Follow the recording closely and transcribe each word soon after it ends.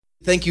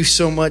Thank you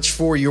so much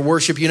for your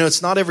worship. You know,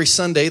 it's not every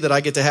Sunday that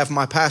I get to have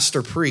my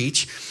pastor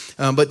preach,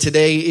 but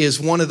today is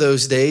one of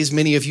those days.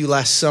 Many of you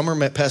last summer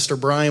met Pastor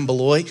Brian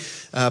Beloy.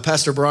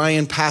 Pastor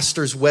Brian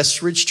pastors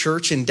Westridge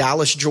Church in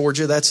Dallas,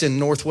 Georgia. That's in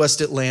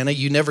northwest Atlanta.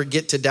 You never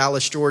get to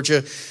Dallas,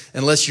 Georgia,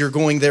 unless you're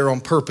going there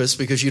on purpose,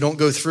 because you don't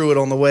go through it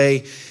on the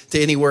way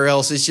to anywhere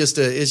else. It's just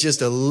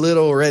a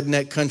little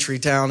redneck country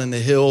town in the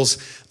hills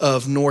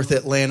of North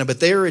Atlanta.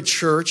 But they're a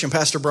church, and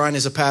Pastor Brian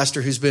is a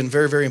pastor who's been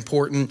very, very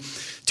important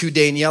to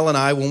Danielle and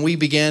I. When we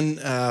began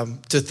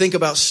to think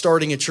about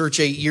starting a church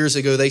 8 years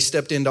ago, they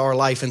stepped into our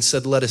life and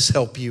said, "Let us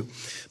help you."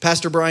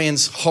 Pastor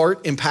Brian's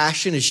heart and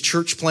passion is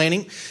church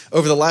planting.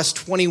 Over the last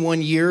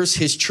 21 years,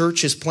 his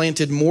church has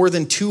planted more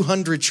than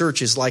 200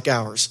 churches like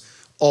ours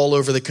all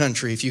over the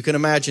country. If you can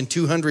imagine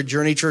 200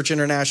 Journey Church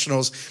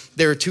Internationals,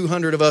 there are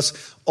 200 of us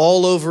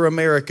all over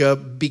America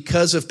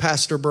because of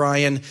Pastor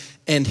Brian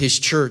and his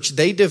church.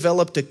 They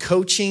developed a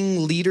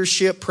coaching,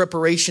 leadership,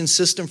 preparation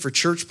system for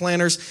church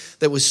planners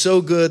that was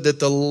so good that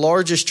the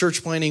largest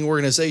church planning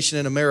organization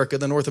in America,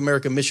 the North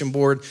American Mission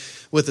Board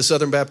with the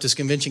Southern Baptist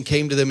Convention,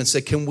 came to them and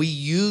said, "Can we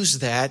use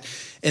that?"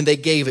 And they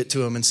gave it to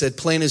them and said,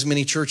 "Plant as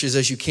many churches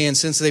as you can."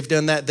 Since they've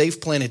done that, they've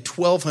planted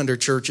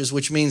 1,200 churches,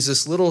 which means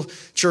this little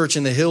church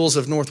in the hills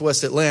of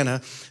northwest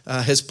Atlanta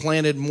has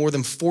planted more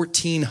than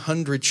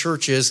 1,400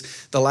 churches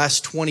the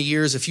last 20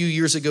 years. A few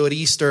years ago at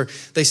Easter,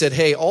 they said,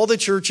 "Hey, all the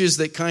churches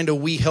that kind of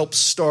we helped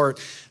start,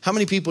 how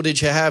many people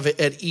did you have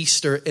at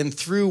Easter?" And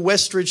through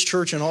Westridge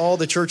Church and all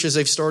the churches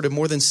they've started,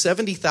 more than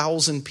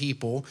 70,000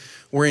 people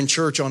were in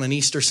church on an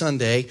Easter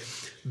Sunday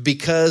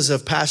because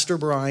of Pastor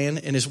Brian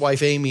and his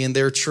wife Amy and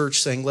their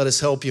church saying, "Let us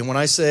help you." And when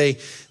I say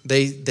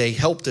they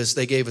helped us,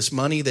 they gave us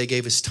money, they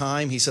gave us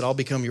time. He said, "I'll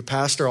become your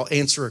pastor. I'll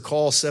answer a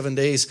call 7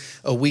 days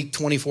a week,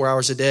 24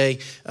 hours a day."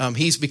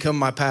 He's become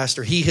my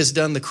pastor. He has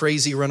done the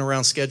crazy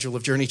runaround schedule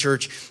of Journey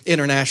Church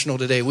International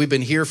today. We've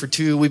been here for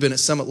 2. We've been at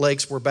Summit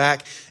Lakes. We're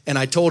back. And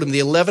I told him the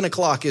 11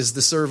 o'clock is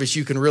the service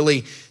you can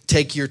really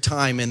take your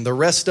time in. The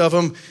rest of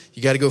them,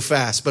 you got to go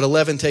fast. But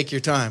 11, take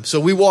your time. So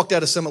we walked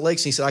out of Summit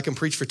Lakes and he said, "I can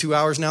preach for 2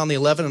 hours now on the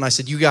 11. And I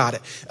said, "You got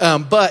it."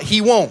 But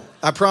he won't.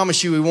 I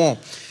promise you he won't.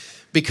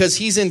 Because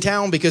he's in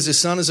town because his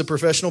son is a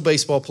professional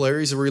baseball player.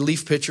 He's a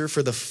relief pitcher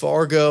for the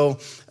Fargo,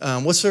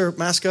 what's their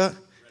mascot?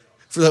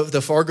 For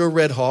the Fargo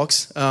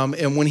Redhawks.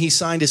 And when he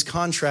signed his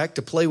contract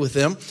to play with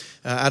them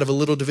out of a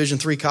little Division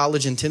III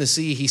college in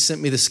Tennessee, he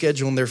sent me the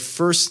schedule. And their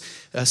first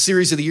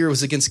series of the year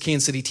was against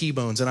Kansas City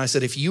T-Bones. And I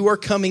said, "If you are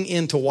coming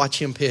in to watch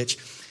him pitch,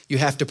 you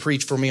have to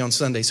preach for me on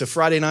Sunday." So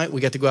Friday night, we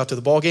got to go out to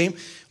the ball game,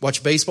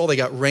 watch baseball. They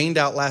got rained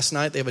out last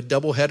night. They have a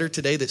doubleheader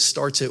today that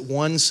starts at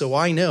 1. So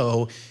I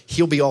know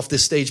he'll be off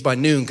this stage by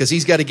noon because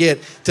he's got to get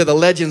to the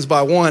Legends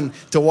by 1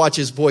 to watch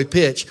his boy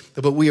pitch.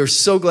 But we are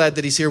so glad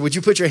that he's here. Would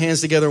you put your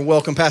hands together and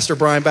welcome Pastor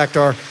Brian back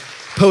to our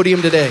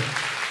podium today?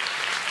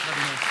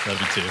 Love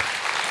you too.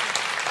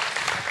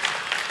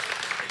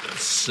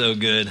 So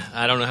good.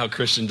 I don't know how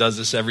Christian does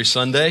this every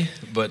Sunday,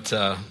 but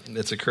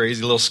it's a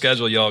crazy little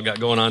schedule y'all got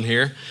going on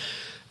here.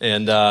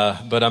 And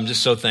but I'm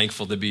just so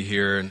thankful to be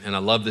here, and I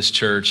love this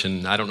church,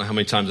 and I don't know how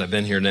many times I've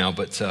been here now,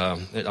 but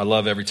I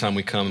love every time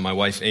we come. My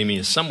wife Amy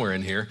is somewhere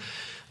in here.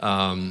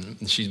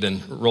 She's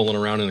been rolling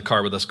around in the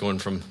car with us going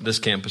from this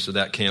campus to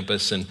that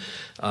campus, and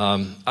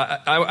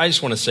I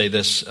just want to say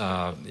this, and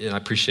I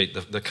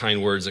appreciate the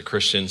kind words that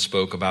Christian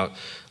spoke about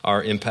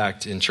our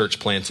impact in church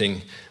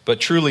planting, but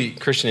truly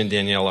Christian and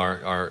Danielle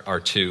are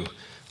two.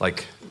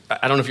 Like,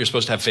 I don't know if you're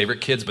supposed to have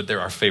favorite kids, but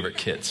they're our favorite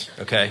kids,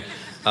 okay?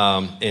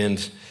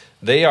 And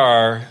they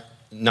are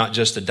not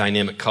just a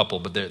dynamic couple,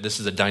 but this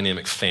is a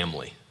dynamic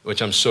family,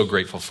 which I'm so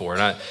grateful for.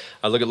 And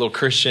I look at little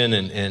Christian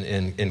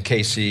and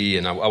Casey,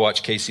 and I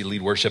watch Casey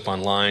lead worship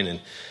online,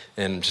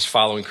 and just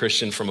following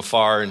Christian from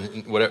afar,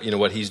 and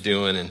what he's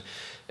doing,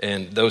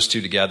 and those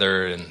two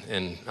together,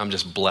 and I'm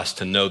just blessed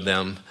to know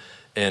them.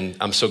 And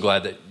I'm so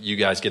glad that you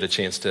guys get a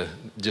chance to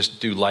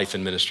just do life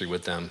and ministry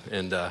with them.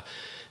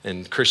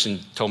 And Christian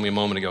told me a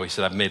moment ago, he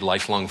said, "I've made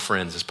lifelong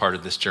friends as part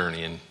of this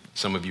journey," and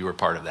some of you are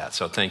part of that.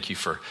 So thank you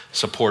for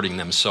supporting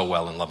them so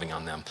well and loving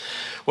on them.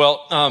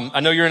 Well,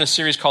 I know you're in a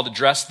series called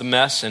Address the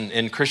Mess,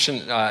 and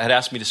Christian had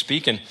asked me to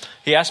speak, and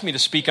he asked me to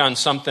speak on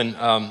something.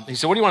 He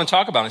said, "What do you want to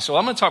talk about?" And I said, "Well,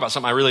 I'm going to talk about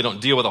something I really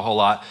don't deal with a whole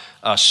lot,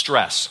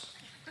 stress.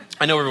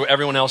 I know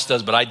everyone else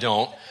does, but I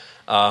don't.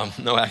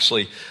 No,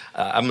 actually,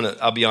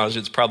 I'll be honest,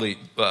 it's probably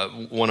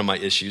one of my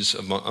issues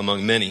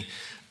among many.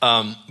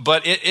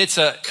 But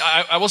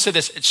I will say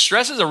this,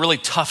 stress is a really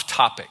tough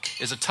topic.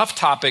 It's a tough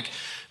topic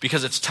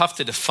because it's tough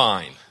to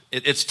define.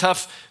 It's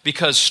tough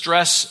because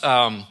stress,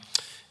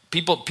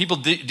 people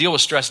deal with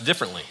stress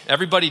differently.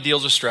 Everybody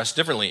deals with stress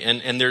differently,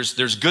 and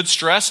there's good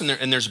stress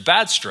and there's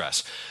bad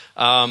stress.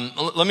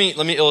 Let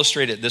me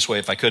illustrate it this way,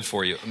 if I could,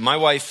 for you. My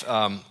wife,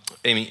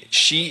 Amy,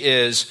 she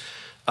is,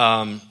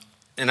 and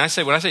when I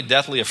say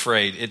deathly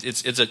afraid,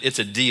 it's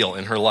a deal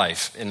in her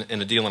life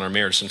and a deal in our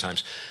marriage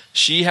sometimes.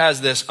 She has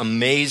this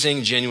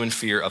amazing, genuine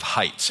fear of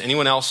heights.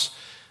 Anyone else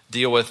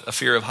deal with a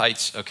fear of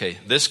heights? Okay,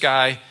 this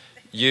guy,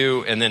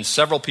 you, and then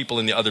several people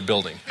in the other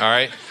building, all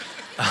right?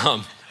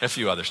 A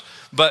few others.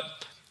 But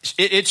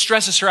it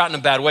stresses her out in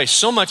a bad way.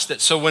 So much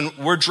that, so when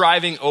we're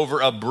driving over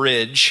a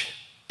bridge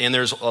and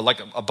there's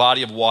like a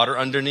body of water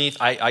underneath,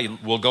 I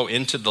will go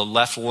into the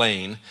left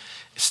lane,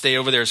 stay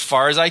over there as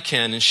far as I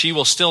can, and she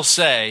will still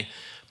say,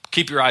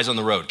 keep your eyes on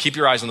the road, keep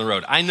your eyes on the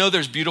road. I know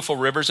there's beautiful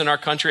rivers in our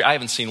country. I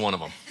haven't seen one of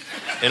them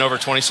in over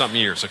 20-something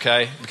years,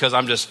 okay? Because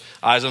I'm just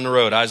eyes on the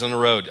road, eyes on the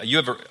road. You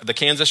have the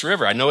Kansas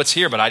River. I know it's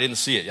here, but I didn't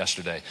see it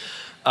yesterday.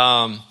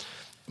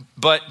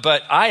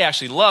 But I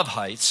actually love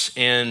heights,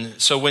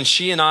 and so when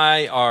she and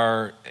I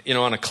are,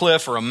 on a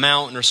cliff or a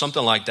mountain or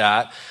something like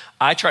that,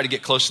 I try to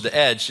get close to the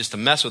edge just to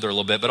mess with her a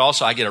little bit, but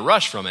also I get a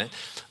rush from it.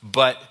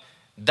 But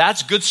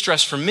that's good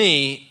stress for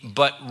me,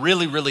 but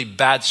really, really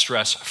bad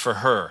stress for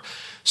her.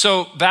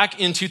 So back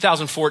in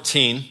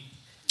 2014,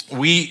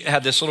 we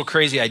had this little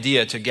crazy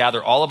idea to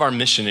gather all of our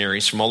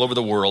missionaries from all over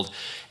the world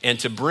and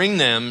to bring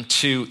them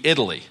to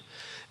Italy.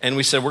 And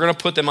we said, we're going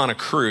to put them on a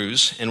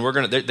cruise, and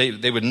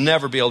they would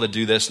never be able to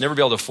do this, never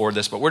be able to afford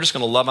this, but we're just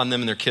going to love on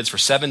them and their kids for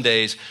 7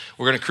 days.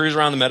 We're going to cruise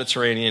around the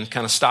Mediterranean,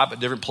 kind of stop at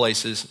different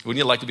places. Wouldn't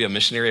you like to be a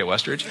missionary at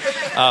Westridge?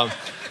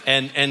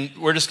 And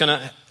we're just going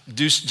to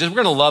we're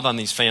going to love on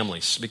these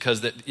families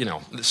because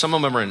some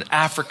of them are in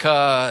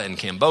Africa and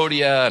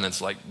Cambodia, and it's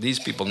like these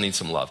people need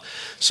some love.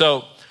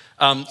 So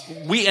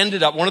we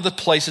ended up, one of the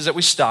places that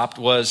we stopped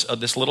was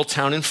this little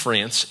town in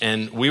France,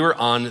 and we were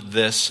on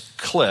this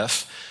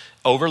cliff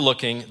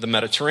overlooking the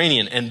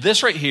Mediterranean. And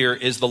this right here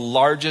is the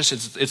largest,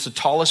 it's the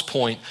tallest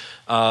point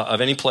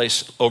of any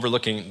place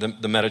overlooking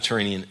the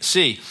Mediterranean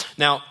Sea.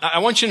 Now, I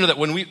want you to know that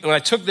when I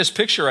took this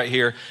picture right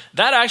here,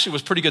 that actually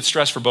was pretty good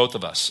stress for both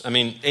of us. I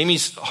mean,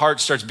 Amy's heart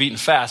starts beating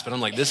fast, but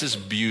I'm like, this is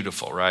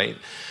beautiful, right?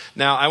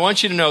 Now, I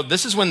want you to know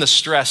this is when the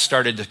stress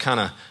started to kind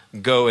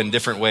of go in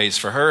different ways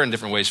for her and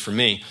different ways for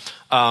me.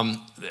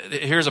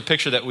 Here's a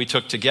picture that we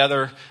took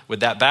together with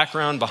that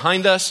background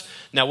behind us.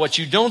 Now, what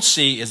you don't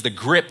see is the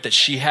grip that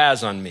she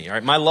has on me. All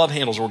right, my love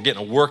handles were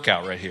getting a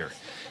workout right here.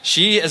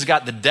 She has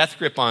got the death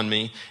grip on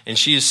me, and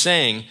she is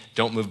saying,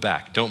 don't move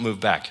back, don't move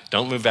back,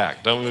 don't move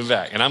back, don't move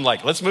back. And I'm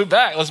like, let's move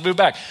back, let's move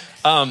back.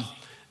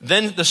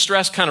 Then the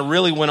stress kind of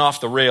really went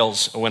off the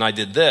rails when I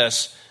did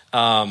this.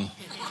 But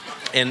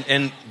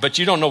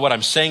you don't know what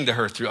I'm saying to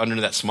her under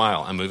that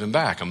smile. I'm moving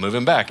back.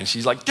 And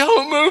she's like,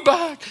 don't move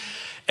back.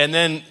 And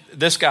then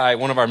this guy,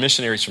 one of our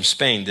missionaries from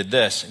Spain, did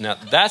this. Now,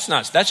 that's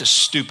just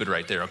stupid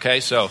right there,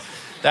 okay? So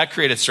that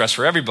created stress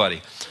for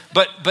everybody.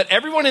 But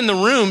everyone in the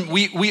room,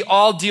 we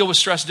all deal with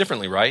stress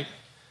differently, right?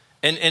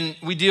 And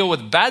we deal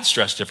with bad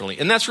stress differently.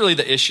 And that's really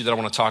the issue that I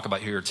want to talk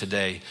about here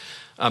today.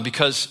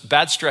 Because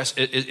bad stress,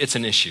 it's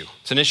an issue.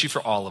 It's an issue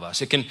for all of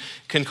us. It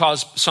can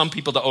cause some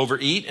people to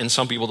overeat and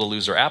some people to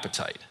lose their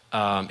appetite.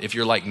 If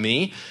you're like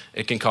me,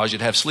 it can cause you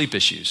to have sleep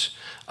issues.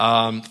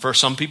 For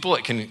some people,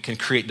 it can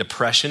create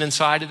depression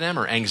inside of them,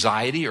 or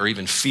anxiety, or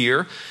even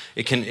fear.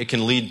 It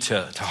can lead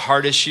to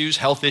heart issues,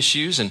 health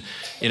issues, and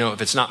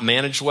if it's not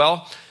managed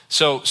well.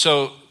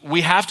 So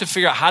we have to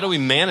figure out, how do we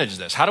manage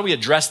this? How do we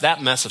address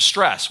that mess of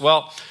stress?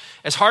 Well,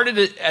 as hard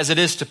as it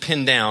is to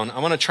pin down, I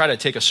want to try to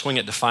take a swing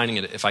at defining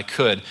it if I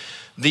could.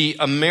 The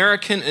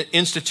American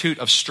Institute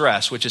of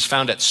Stress, which is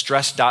found at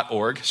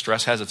stress.org,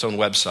 Stress has its own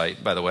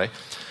website, by the way,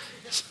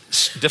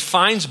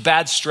 defines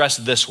bad stress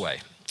this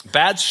way.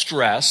 Bad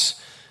stress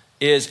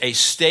is a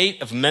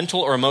state of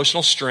mental or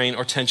emotional strain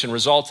or tension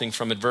resulting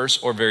from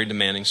adverse or very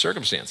demanding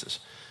circumstances.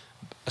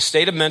 A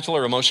state of mental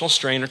or emotional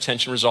strain or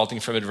tension resulting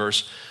from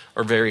adverse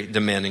or very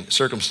demanding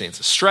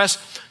circumstances.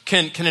 Stress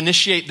can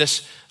initiate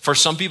this, for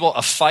some people,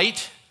 a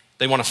fight.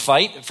 They want to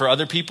fight. For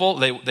other people,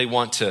 they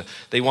go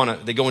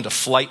into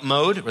flight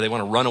mode, or they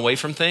want to run away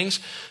from things.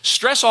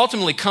 Stress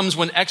ultimately comes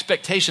when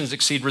expectations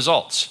exceed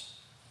results.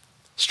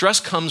 Stress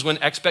comes when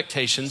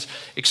expectations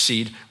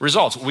exceed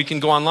results. We can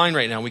go online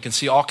right now. We can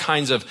see all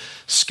kinds of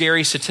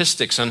scary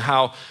statistics on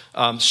how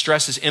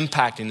stress is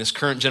impacting this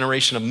current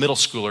generation of middle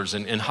schoolers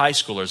and high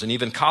schoolers and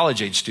even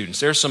college-age students.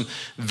 There's some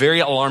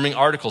very alarming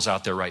articles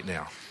out there right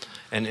now.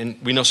 And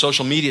we know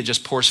social media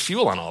just pours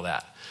fuel on all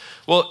that.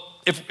 Well,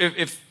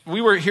 if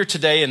we were here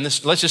today, and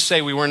let's just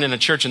say we weren't in a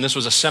church and this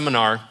was a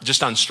seminar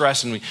just on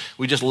stress, and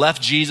we just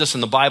left Jesus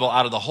and the Bible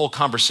out of the whole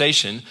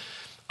conversation,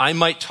 I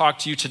might talk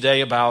to you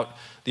today about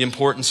the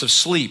importance of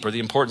sleep, or the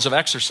importance of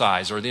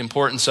exercise, or the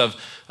importance of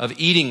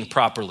eating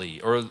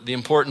properly, or the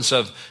importance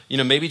of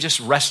maybe just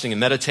resting and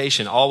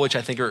meditation, all which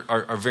I think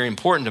are very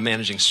important to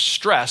managing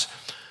stress.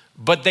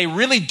 But they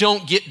really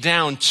don't get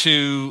down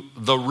to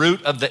the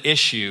root of the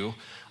issue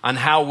on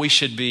how we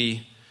should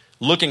be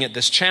looking at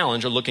this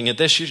challenge or looking at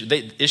this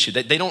issue.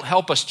 They don't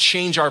help us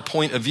change our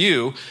point of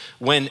view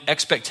when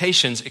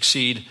expectations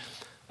exceed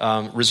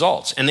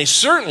results. And they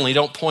certainly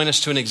don't point us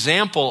to an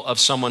example of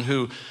someone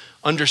who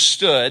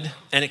understood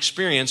and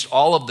experienced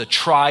all of the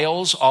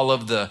trials, all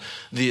of the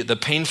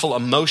painful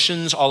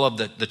emotions, all of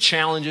the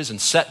challenges and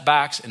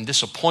setbacks and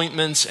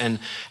disappointments and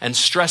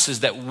stresses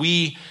that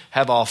we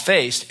have all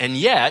faced, and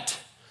yet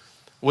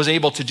was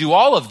able to do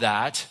all of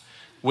that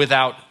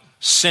without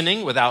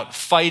sinning, without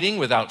fighting,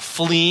 without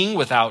fleeing,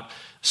 without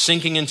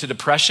sinking into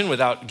depression,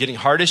 without getting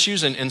heart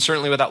issues, and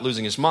certainly without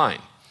losing his mind.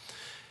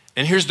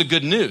 And here's the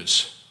good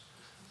news.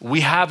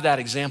 We have that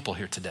example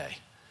here today.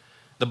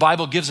 The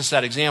Bible gives us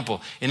that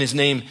example, and his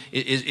name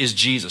is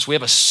Jesus. We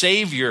have a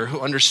Savior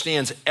who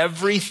understands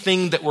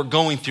everything that we're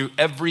going through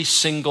every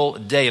single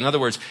day. In other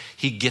words,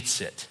 he gets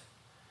it.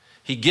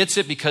 He gets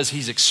it because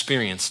he's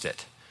experienced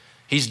it.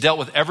 He's dealt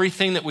with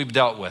everything that we've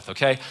dealt with,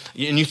 okay?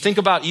 And you think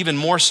about even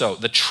more so,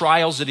 the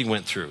trials that he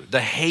went through,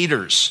 the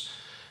haters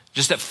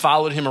just that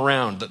followed him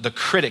around, the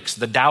critics,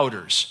 the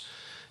doubters,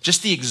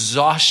 just the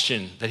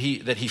exhaustion that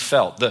he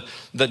felt,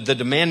 the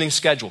demanding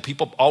schedule,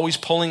 people always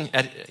pulling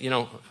at,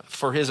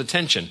 for his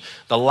attention,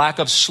 the lack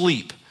of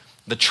sleep,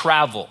 the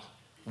travel,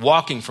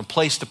 walking from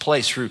place to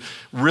place through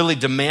really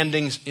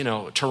demanding,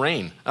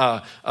 terrain,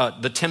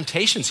 the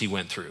temptations he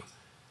went through.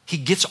 He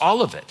gets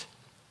all of it.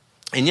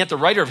 And yet the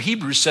writer of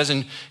Hebrews says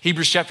in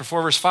Hebrews chapter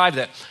 4, verse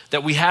 5,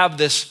 that we have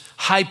this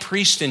high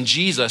priest in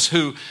Jesus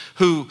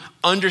who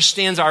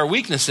understands our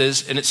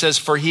weaknesses. And it says,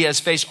 for he has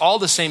faced all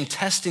the same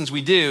testings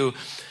we do,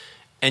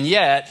 and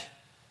yet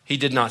he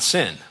did not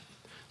sin.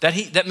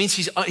 That means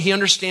he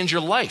understands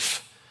your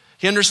life.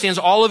 He understands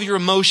all of your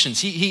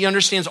emotions. He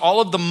understands all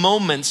of the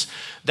moments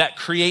that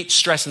create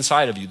stress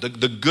inside of you.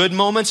 The good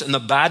moments and the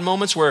bad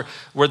moments where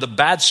the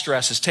bad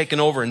stress is taking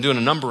over and doing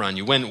a number on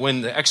you.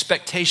 When the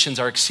expectations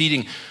are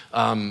exceeding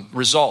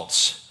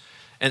results.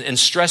 And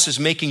stress is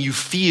making you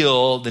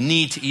feel the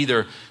need to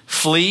either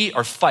flee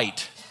or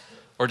fight,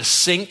 or to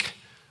sink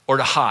or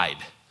to hide.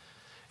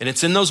 And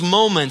it's in those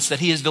moments that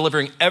he is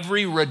delivering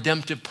every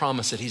redemptive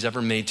promise that he's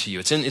ever made to you.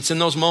 It's in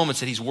those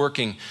moments that he's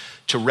working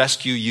to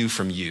rescue you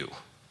from you.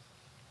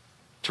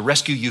 To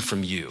rescue you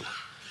from you.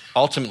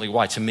 Ultimately,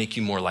 why? To make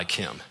you more like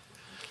him.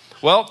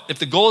 Well, if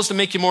the goal is to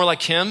make you more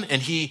like him,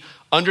 and he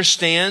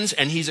understands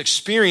and he's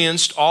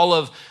experienced all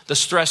of the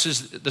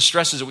stresses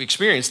that we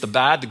experience, the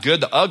bad, the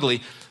good, the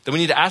ugly, then we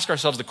need to ask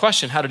ourselves the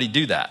question, how did he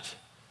do that?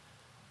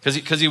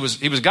 Because he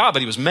was God,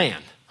 but he was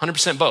man.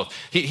 100% both.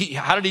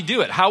 How did he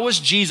do it? How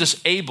was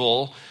Jesus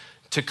able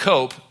to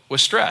cope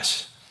with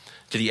stress?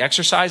 Did he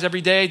exercise every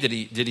day? Did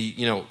he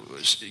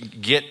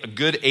get a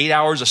good 8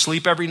 hours of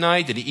sleep every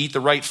night? Did he eat the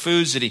right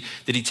foods? Did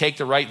he take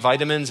the right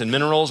vitamins and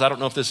minerals? I don't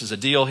know if this is a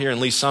deal here in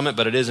Lee Summit,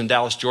 but it is in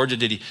Dallas, Georgia.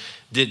 Did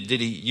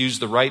he use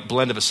the right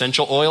blend of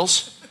essential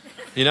oils?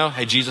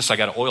 Hey Jesus, I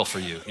got an oil for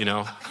you.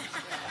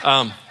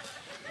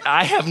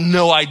 I have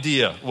no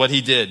idea what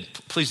he did.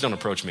 Please don't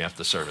approach me after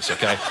the service,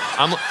 okay?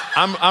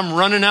 I'm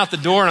running out the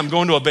door and I'm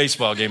going to a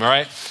baseball game. All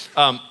right.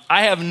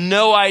 I have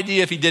no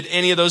idea if he did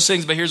any of those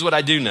things, but here's what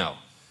I do know.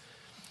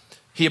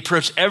 He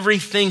approached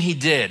everything he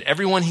did,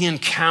 everyone he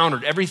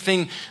encountered,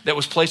 everything that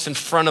was placed in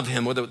front of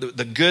him,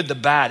 the good, the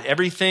bad,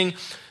 everything,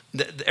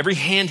 every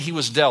hand he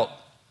was dealt.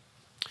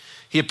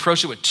 He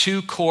approached it with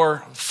two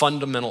core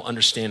fundamental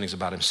understandings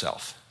about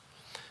himself.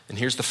 And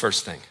here's the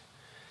first thing.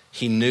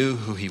 He knew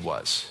who he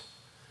was.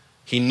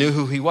 He knew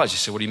who he was. You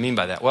say, what do you mean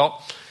by that?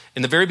 Well,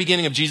 in the very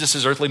beginning of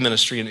Jesus' earthly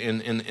ministry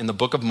in the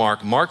book of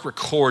Mark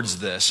records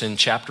this in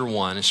chapter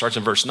 1. It starts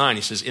in verse 9.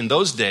 He says, in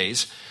those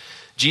days,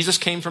 Jesus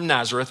came from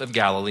Nazareth of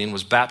Galilee and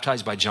was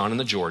baptized by John in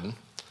the Jordan.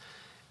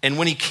 And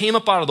when he came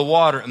up out of the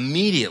water,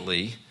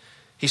 immediately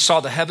he saw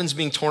the heavens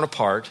being torn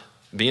apart,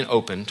 being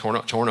open,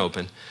 torn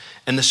open,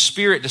 and the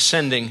Spirit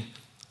descending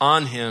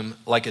on him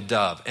like a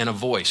dove. And a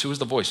voice, who was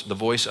the voice? The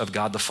voice of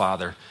God the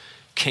Father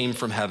came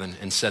from heaven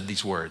and said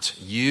these words,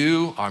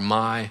 you are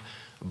my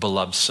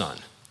beloved Son.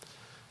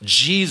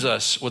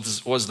 Jesus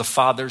was the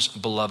Father's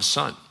beloved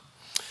Son.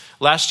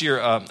 Last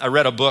year, I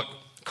read a book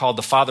called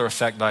The Father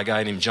Effect by a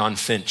guy named John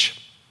Finch.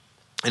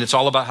 And it's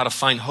all about how to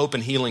find hope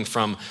and healing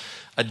from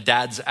a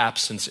dad's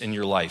absence in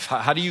your life.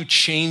 How do you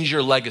change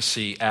your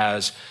legacy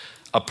as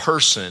a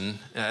person,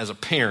 as a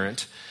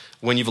parent,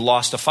 when you've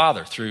lost a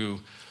father through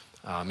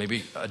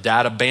maybe a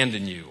dad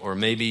abandoned you, or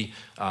maybe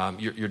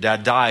your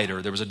dad died,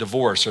 or there was a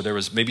divorce, or there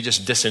was maybe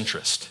just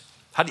disinterest?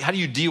 How do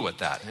you deal with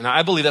that? And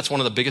I believe that's one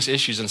of the biggest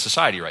issues in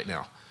society right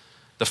now,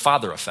 the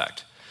father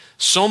effect.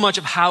 So much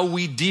of how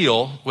we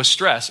deal with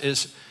stress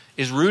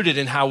is rooted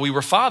in how we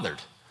were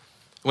fathered.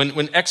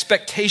 When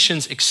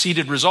expectations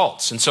exceeded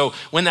results. And so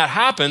when that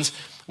happens,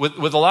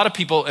 with a lot of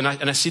people, and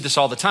I see this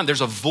all the time,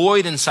 there's a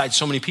void inside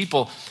so many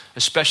people,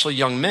 especially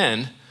young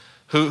men,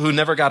 who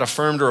never got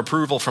affirmed or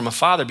approval from a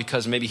father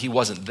because maybe he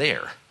wasn't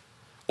there.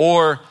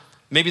 Or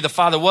maybe the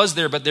father was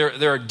there, but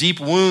there are deep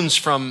wounds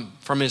from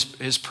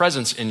his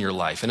presence in your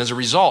life. And as a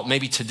result,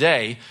 maybe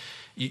today,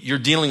 you're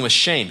dealing with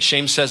shame.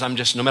 Shame says,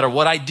 no matter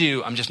what I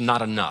do, I'm just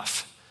not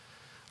enough.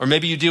 Or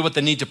maybe you deal with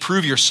the need to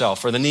prove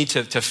yourself, or the need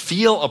to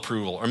feel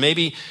approval. Or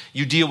maybe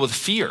you deal with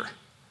fear.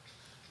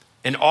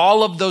 And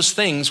all of those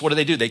things, what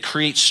do? They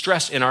create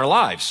stress in our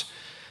lives.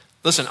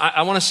 Listen,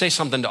 I want to say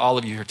something to all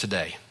of you here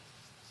today,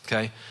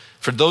 okay?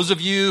 For those of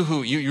you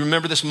who, you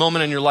remember this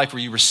moment in your life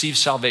where you received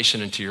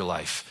salvation into your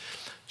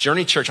life.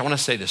 Journey Church, I want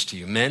to say this to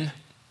you. Men,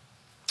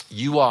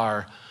 you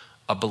are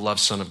a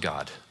beloved son of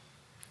God.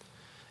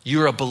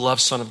 You're a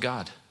beloved son of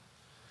God.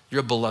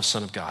 You're a beloved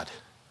son of God.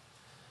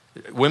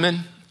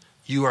 Women,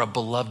 you are a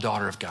beloved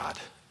daughter of God.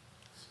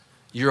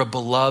 You're a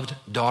beloved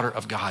daughter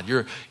of God.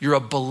 You're a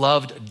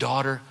beloved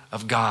daughter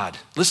of God.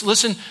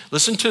 Listen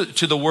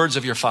to the words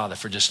of your father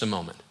for just a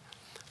moment.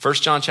 1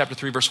 John chapter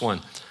 3, verse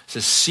 1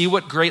 says, see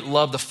what great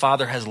love the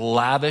Father has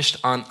lavished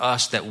on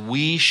us that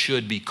we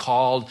should be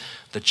called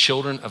the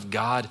children of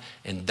God,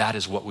 and that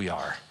is what we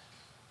are.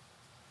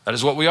 That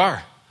is what we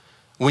are.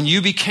 When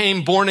you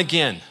became born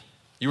again,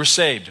 you were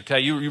saved,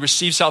 okay? You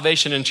received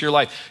salvation into your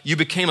life. You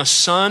became a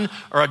son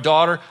or a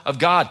daughter of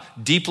God,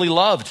 deeply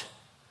loved.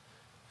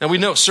 Now we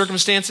know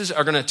circumstances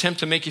are going to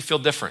attempt to make you feel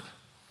different.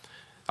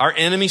 Our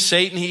enemy,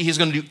 Satan, he's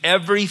going to do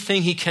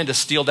everything he can to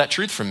steal that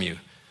truth from you.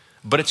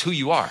 But it's who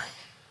you are.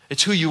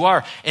 It's who you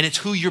are, and it's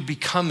who you're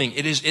becoming.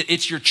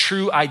 It's your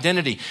true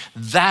identity.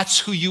 That's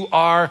who you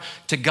are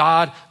to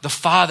God the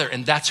Father,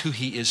 and that's who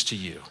he is to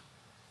you.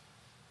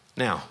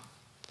 Now,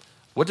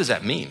 what does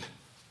that mean?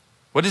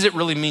 What does it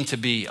really mean to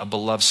be a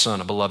beloved son,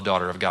 a beloved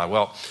daughter of God?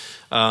 Well,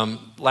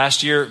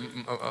 last year,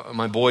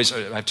 my boys,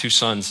 I have two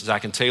sons,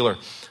 Zach and Taylor.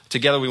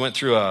 Together we went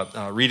through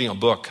reading a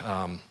book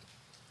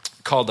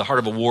called The Heart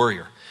of a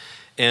Warrior.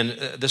 And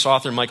this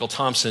author, Michael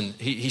Thompson,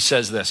 he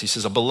says this. He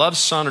says, a beloved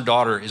son or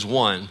daughter is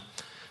one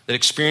that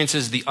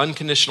experiences the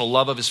unconditional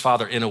love of his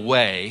father in a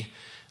way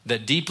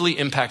that deeply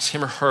impacts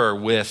him or her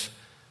with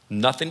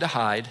nothing to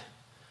hide,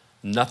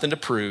 nothing to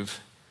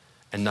prove,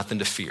 and nothing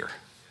to fear.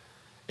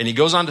 And he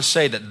goes on to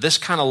say that this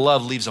kind of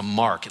love leaves a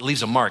mark. It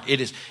leaves a mark.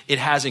 It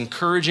has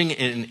encouraging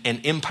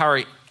and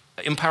empowering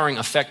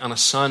effect on a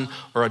son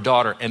or a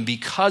daughter. And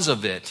because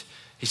of it,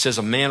 he says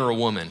a man or a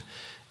woman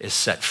is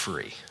set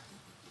free.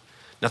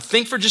 Now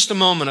think for just a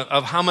moment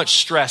of how much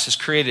stress is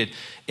created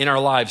in our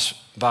lives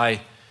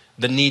by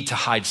the need to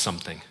hide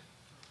something,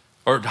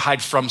 or to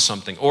hide from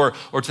something, or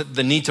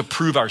the need to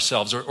prove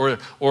ourselves,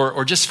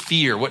 or just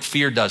fear, what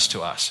fear does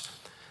to us.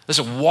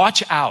 Listen,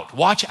 watch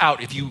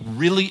out if you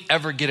really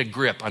ever get a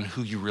grip on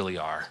who you really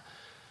are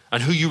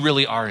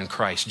in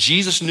Christ.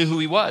 Jesus knew who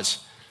he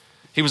was.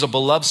 He was a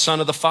beloved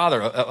son of the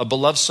Father, a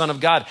beloved son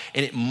of God,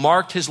 and it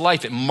marked his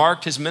life, it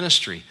marked his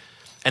ministry.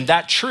 And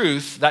that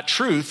truth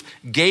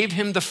gave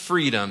him the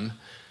freedom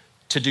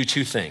to do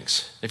two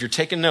things. If you're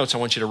taking notes, I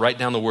want you to write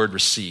down the word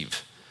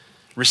receive.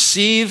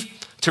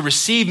 To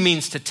receive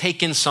means to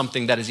take in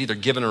something that is either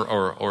given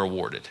or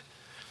awarded.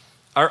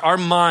 Our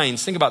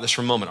minds, think about this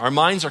for a moment. Our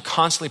minds are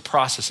constantly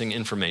processing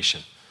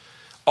information.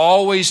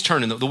 Always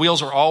turning. The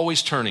wheels are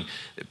always turning,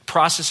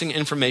 processing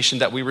information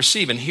that we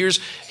receive. And here's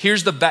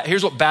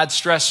what bad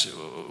stress,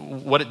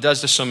 what it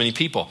does to so many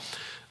people.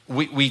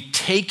 We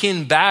take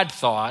in bad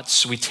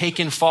thoughts, we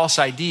take in false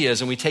ideas,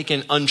 and we take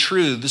in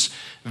untruths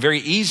very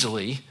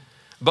easily,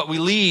 but we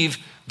leave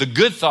the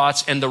good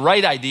thoughts and the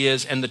right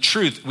ideas and the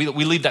truth, we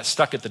leave that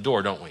stuck at the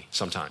door, don't we,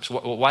 sometimes?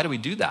 Why do we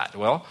do that?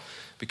 Well,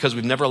 because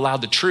we've never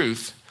allowed the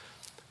truth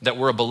that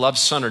we're a beloved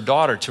son or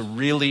daughter to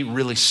really,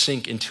 really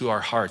sink into our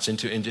hearts, and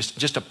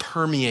just to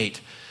permeate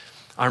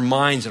our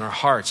minds and our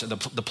hearts, the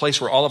place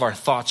where all of our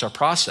thoughts are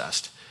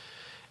processed.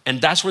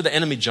 And that's where the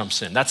enemy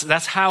jumps in.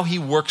 That's how he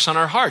works on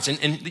our hearts.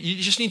 And you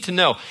just need to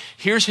know,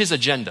 here's his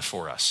agenda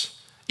for us.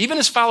 Even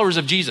as followers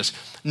of Jesus,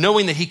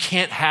 knowing that he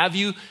can't have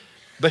you,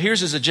 but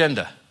here's his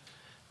agenda: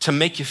 to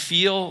make you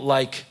feel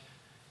like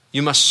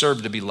you must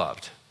serve to be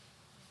loved.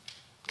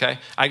 Okay?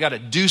 I got to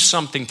do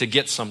something to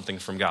get something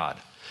from God.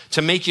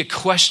 To make you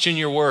question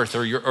your worth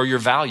or your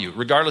value,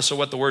 regardless of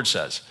what the word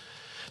says.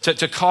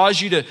 To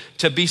cause you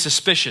to be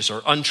suspicious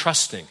or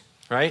untrusting,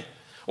 right?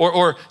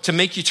 Or to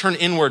make you turn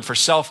inward for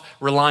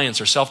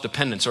self-reliance or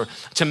self-dependence, or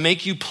to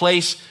make you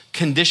place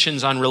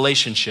conditions on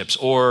relationships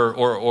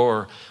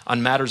or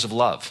on matters of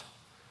love.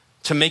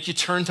 To make you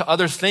turn to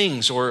other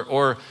things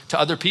or to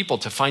other people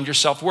to find your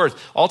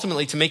self-worth.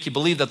 Ultimately, to make you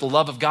believe that the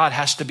love of God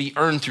has to be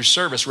earned through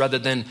service rather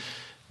than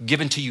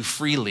given to you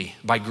freely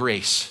by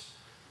grace.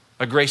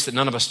 A grace that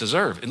none of us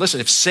deserve. And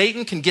listen, if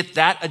Satan can get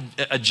that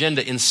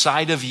agenda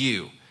inside of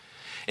you,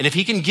 and if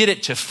he can get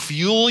it to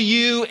fuel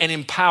you and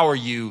empower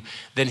you,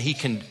 then he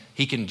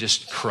can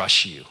just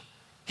crush you.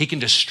 He can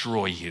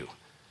destroy you.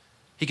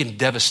 He can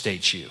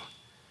devastate you.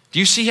 Do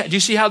you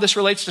see how this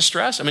relates to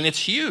stress? I mean, it's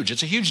huge.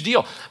 It's a huge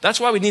deal. That's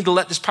why we need to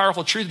let this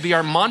powerful truth be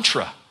our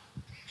mantra.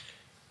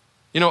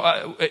 You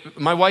know,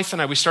 my wife and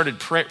I, we started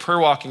prayer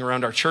walking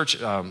around our church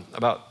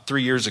about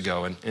 3 years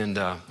ago, and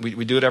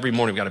we do it every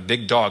morning. We've got a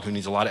big dog who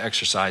needs a lot of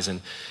exercise,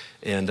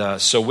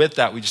 and so with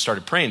that, we just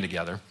started praying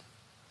together.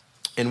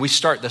 And we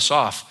start this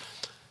off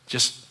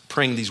just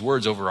praying these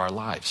words over our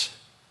lives.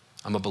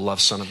 I'm a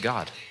beloved son of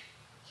God,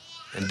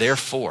 and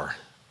therefore,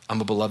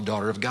 I'm a beloved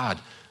daughter of God.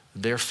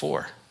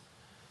 Therefore.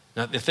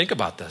 Now, think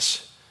about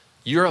this.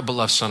 You're a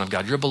beloved son of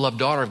God. You're a beloved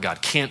daughter of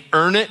God. Can't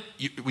earn it.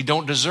 We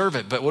don't deserve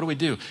it, but what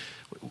do?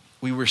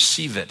 We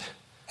receive it.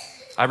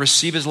 I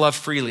receive his love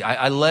freely.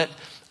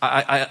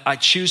 I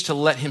choose to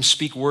let him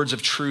speak words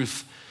of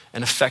truth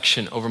and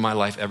affection over my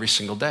life every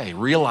single day,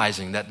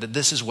 realizing that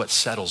this is what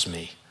settles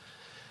me.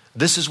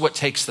 This is what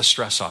takes the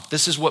stress off.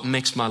 This is what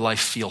makes my life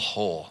feel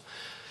whole.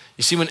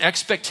 You see, when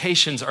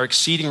expectations are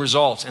exceeding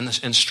results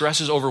and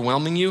stress is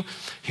overwhelming you,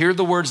 here are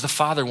the words the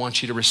Father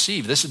wants you to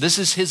receive. This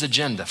is his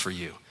agenda for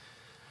you.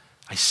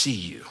 I see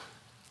you.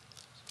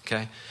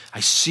 Okay?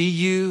 I see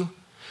you.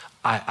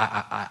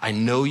 I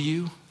know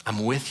you.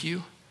 I'm with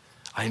you.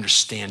 I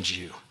understand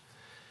you.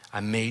 I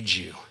made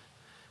you.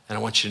 and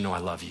I want you to know I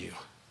love you.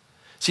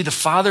 See, the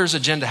Father's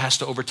agenda has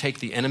to overtake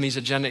the enemy's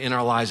agenda in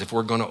our lives if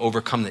we're going to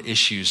overcome the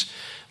issues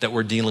that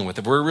we're dealing with.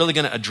 If we're really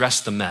going to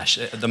address the mess,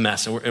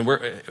 and we're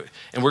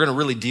going to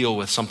really deal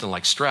with something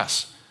like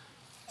stress.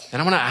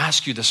 And I want to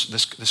ask you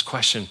this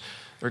question,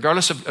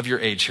 regardless of your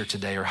age here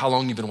today or how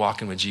long you've been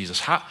walking with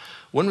Jesus.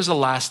 When was the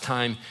last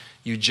time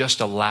you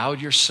just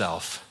allowed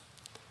yourself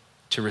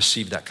to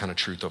receive that kind of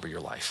truth over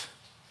your life?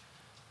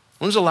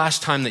 When was the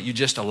last time that you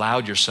just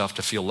allowed yourself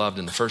to feel loved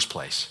in the first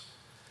place?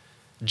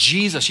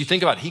 Jesus, you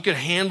think about it, he could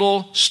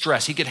handle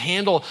stress. He could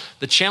handle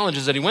the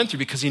challenges that he went through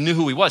because he knew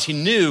who he was. He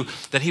knew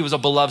that he was a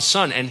beloved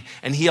son,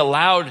 and he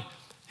allowed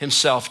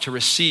himself to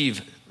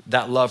receive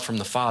that love from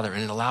the Father,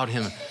 and it allowed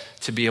him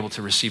to be able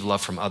to receive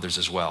love from others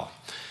as well.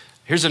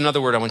 Here's another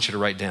word I want you to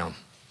write down.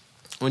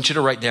 I want you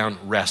to write down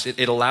rest.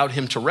 It allowed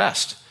him to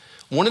rest.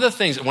 One of the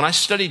things, when I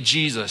studied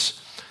Jesus,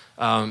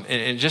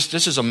 and just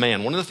as a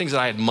man, one of the things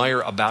that I admire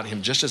about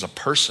him just as a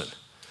person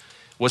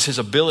was his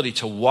ability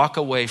to walk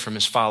away from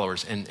his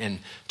followers and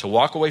to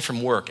walk away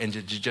from work and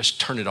to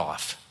just turn it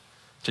off,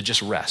 to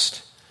just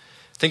rest.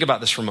 Think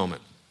about this for a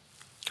moment.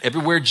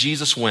 Everywhere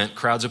Jesus went,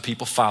 crowds of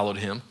people followed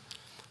him.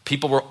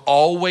 People were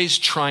always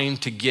trying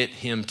to get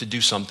him to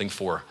do something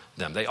for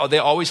them. They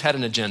always had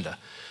an agenda.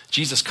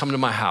 Jesus, come to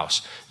my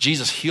house.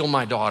 Jesus, heal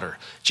my daughter.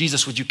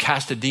 Jesus, would you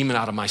cast a demon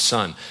out of my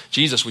son?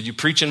 Jesus, would you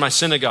preach in my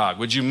synagogue?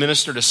 Would you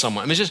minister to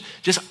someone? I mean, it's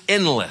just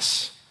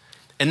endless.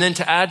 And then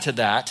to add to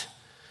that,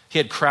 he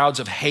had crowds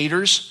of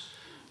haters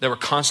that were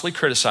constantly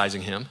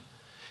criticizing him.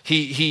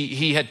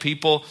 He had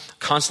people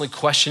constantly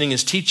questioning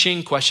his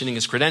teaching, questioning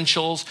his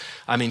credentials,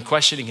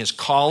 questioning his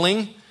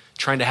calling,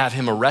 trying to have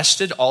him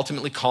arrested,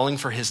 ultimately calling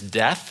for his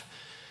death.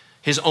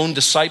 His own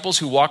disciples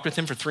who walked with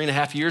him for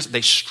 3.5 years,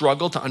 they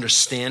struggled to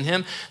understand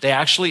him. They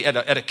actually,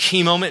 at a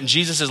key moment in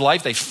Jesus'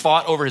 life, they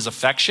fought over his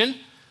affection.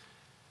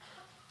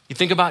 You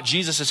think about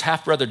Jesus'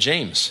 half-brother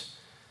James.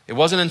 It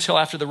wasn't until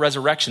after the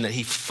resurrection that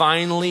he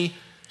finally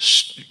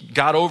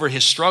got over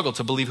his struggle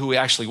to believe who he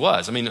actually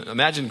was. I mean,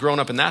 imagine growing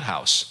up in that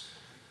house.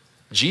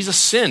 Jesus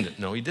sinned.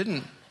 No, he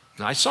didn't.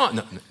 No, I saw it.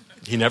 No,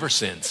 he never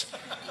sins.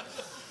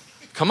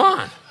 Come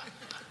on.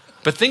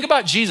 But think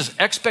about Jesus,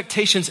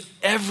 expectations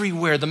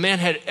everywhere. The man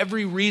had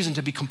every reason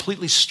to be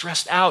completely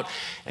stressed out.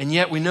 And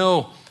yet we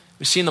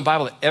see in the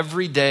Bible that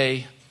every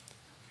day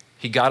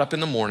he got up in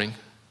the morning,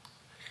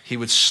 he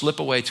would slip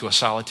away to a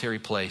solitary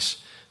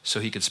place so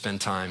he could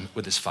spend time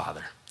with his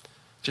Father.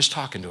 Just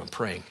talking to him,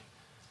 praying.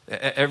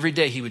 Every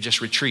day he would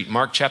just retreat.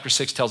 Mark chapter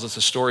 6 tells us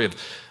the story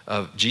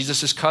of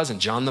Jesus' cousin,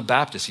 John the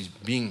Baptist. He's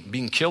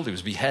being killed. He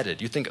was beheaded.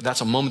 You think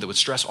that's a moment that would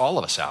stress all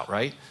of us out,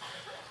 right?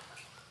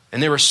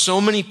 And there were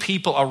so many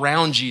people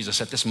around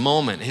Jesus at this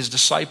moment, his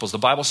disciples. The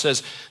Bible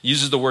says,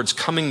 uses the words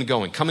coming and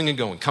going, coming and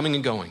going, coming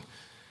and going.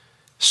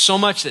 So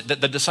much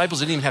that the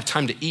disciples didn't even have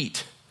time to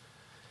eat.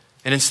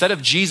 And instead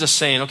of Jesus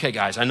saying, okay,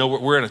 guys, I know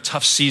we're in a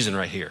tough season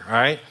right here, all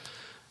right?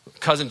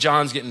 Cousin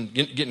John's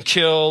getting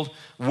killed.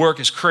 Work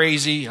is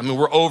crazy. I mean,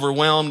 we're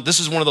overwhelmed. This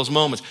is one of those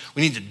moments.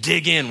 We need to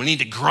dig in. We need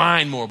to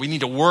grind more. We need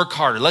to work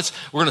harder. We're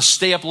going to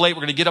stay up late.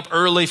 We're going to get up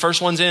early.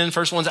 First one's in,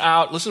 first one's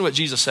out. Listen to what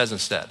Jesus says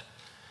instead.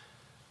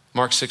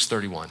 Mark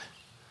 6:31.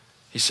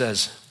 He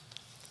says,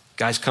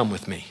 guys, come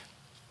with me.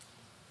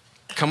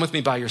 Come with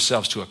me by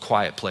yourselves to a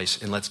quiet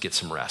place and let's get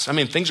some rest. I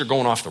mean, things are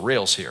going off the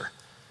rails here.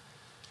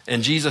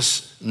 And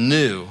Jesus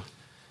knew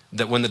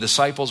that when the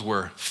disciples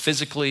were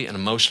physically and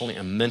emotionally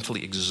and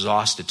mentally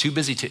exhausted, too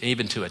busy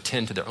to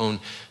attend to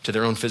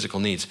their own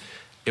physical needs,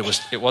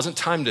 it wasn't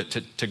time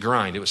to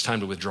grind. It was time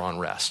to withdraw and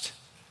rest.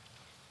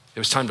 It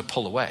was time to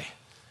pull away.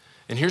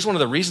 And here's one of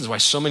the reasons why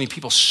so many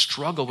people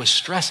struggle with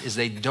stress is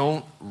they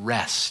don't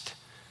rest.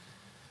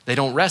 They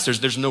don't rest.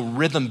 There's no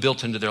rhythm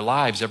built into their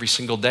lives every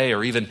single day,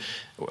 or even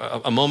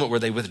a moment where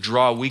they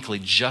withdraw weekly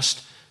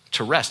just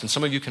to rest. And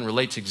some of you can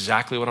relate to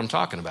exactly what I'm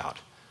talking about.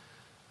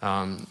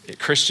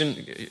 Christian,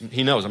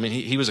 he knows. I mean,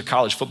 he was a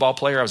college football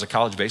player. I was a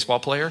college baseball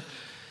player.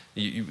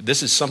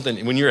 This is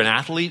something, when you're an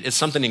athlete, it's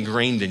something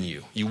ingrained in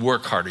you. You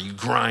work harder, you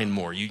grind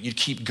more, you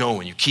keep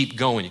going, you keep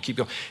going, you keep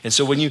going. And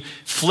so when you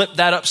flip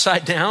that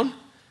upside down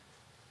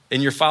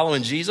and you're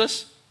following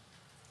Jesus,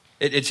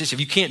 it's just, if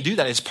you can't do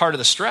that, it's part of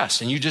the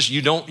stress, and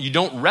you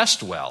don't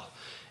rest well.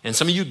 And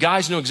some of you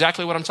guys know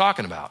exactly what I'm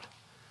talking about.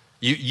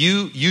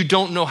 You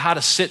don't know how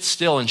to sit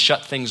still and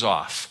shut things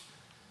off.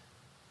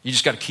 You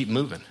just got to keep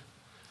moving.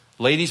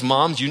 Ladies,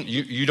 moms,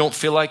 you don't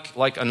feel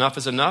like enough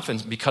is enough,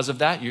 and because of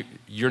that,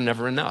 you're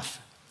never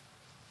enough.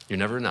 You're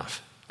never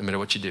enough. No matter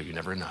what you do, you're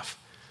never enough.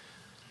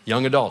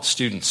 Young adults,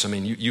 students, I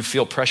mean, you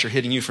feel pressure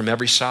hitting you from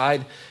every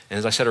side, and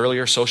as I said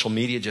earlier, social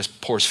media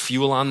just pours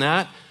fuel on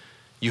that.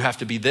 You have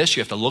to be this,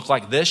 you have to look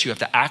like this, you have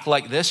to act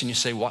like this, and you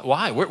say,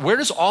 why? Where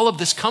does all of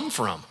this come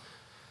from?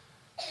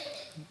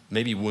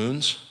 Maybe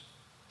wounds.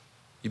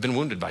 You've been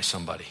wounded by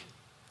somebody,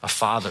 a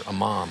father, a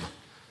mom.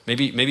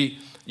 Maybe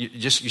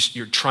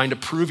you're trying to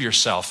prove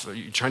yourself.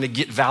 You're trying to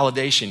get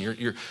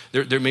validation.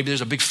 Maybe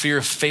there's a big fear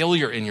of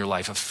failure in your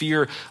life, a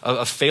fear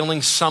of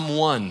failing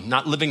someone,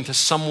 not living to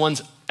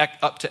someone's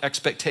up to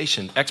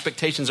expectation.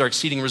 Expectations are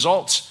exceeding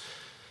results.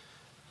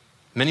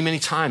 Many, many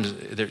times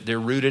they're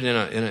rooted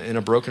in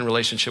a broken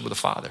relationship with a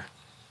father.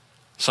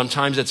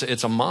 Sometimes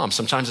it's a mom,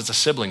 sometimes it's a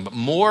sibling, but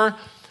more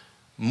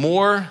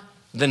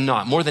than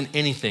not, more than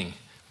anything,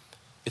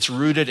 it's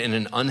rooted in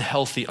an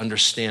unhealthy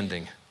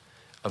understanding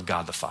of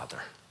God the Father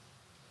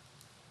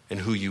and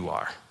who you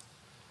are.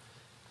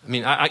 I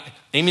mean,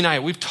 Amy and I,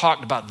 we've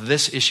talked about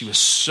this issue with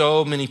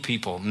so many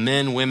people,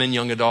 men, women,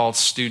 young adults,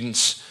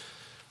 students.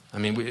 I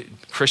mean,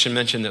 Christian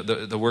mentioned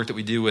the work that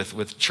we do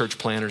with church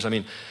planners. I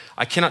mean,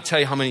 I cannot tell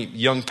you how many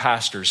young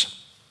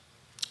pastors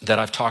that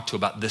I've talked to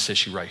about this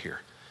issue right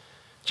here.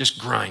 Just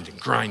grinding,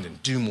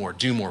 do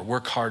more,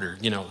 work harder,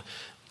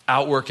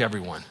 outwork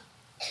everyone.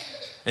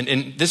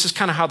 And this is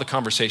kind of how the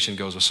conversation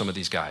goes with some of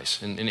these guys.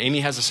 And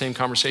Amy has the same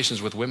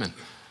conversations with women.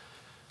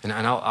 And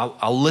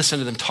I'll listen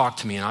to them talk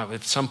to me, and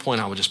at some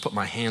point I will just put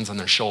my hands on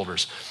their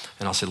shoulders,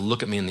 and I'll say,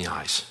 look at me in the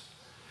eyes.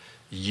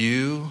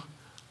 You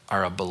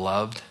are a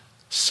beloved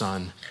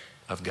son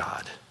of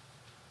God.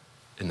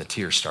 And the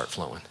tears start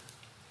flowing.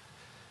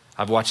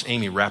 I've watched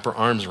Amy wrap her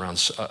arms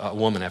around a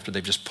woman after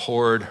they've just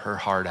poured her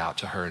heart out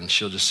to her, and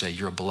she'll just say,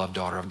 you're a beloved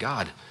daughter of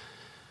God.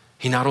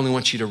 He not only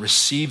wants you to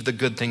receive the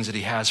good things that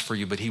he has for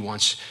you, but he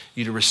wants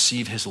you to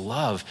receive his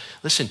love.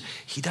 Listen,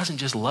 he doesn't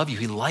just love you,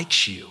 he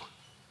likes you.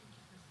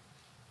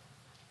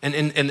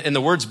 And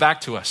the word's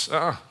back to us.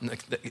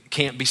 It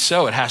can't be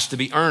so. It has to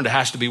be earned. It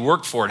has to be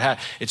worked for.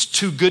 It's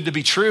too good to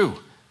be true.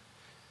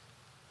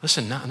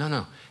 Listen,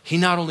 no. He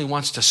not only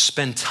wants to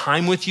spend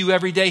time with you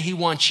every day, he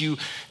wants you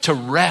to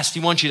rest. He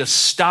wants you to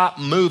stop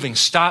moving,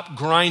 stop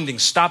grinding,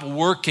 stop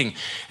working,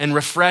 and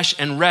refresh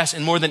and rest.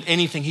 And more than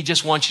anything, he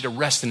just wants you to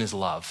rest in his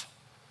love.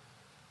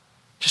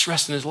 Just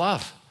rest in his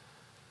love.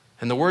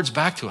 And the word's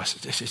back to us.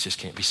 It just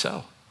can't be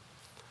so.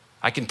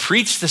 I can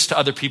preach this to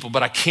other people,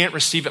 but I can't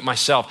receive it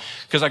myself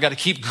because I got to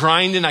keep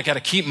grinding. I got to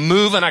keep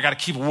moving. I got to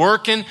keep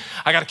working.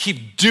 I got to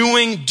keep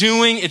doing.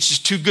 It's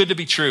just too good to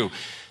be true.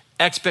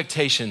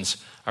 Expectations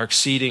are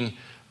exceeding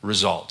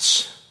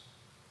results.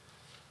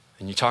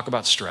 And you talk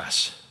about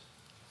stress.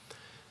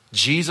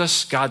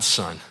 Jesus, God's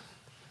son,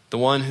 the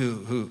one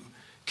who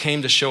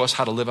came to show us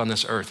how to live on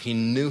this earth, he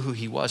knew who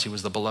he was. He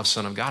was the beloved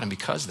son of God. And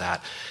because of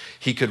that,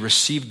 he could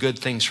receive good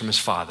things from his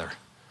Father.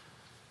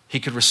 He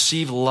could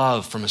receive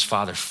love from his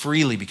Father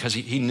freely because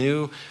he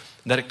knew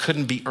that it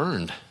couldn't be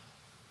earned.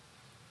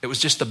 It was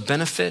just the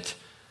benefit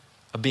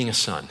of being a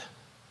son.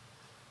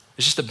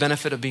 It's just the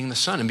benefit of being the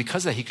son. And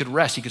because of that, he could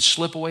rest. He could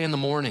slip away in the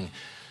morning.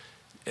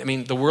 I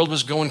mean, the world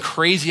was going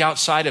crazy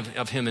outside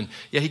of him, and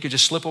yet he could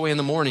just slip away in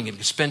the morning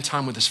and spend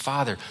time with his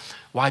Father.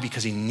 Why?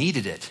 Because he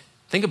needed it.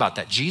 Think about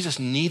that. Jesus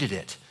needed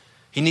it.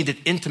 He needed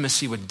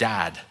intimacy with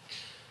Dad.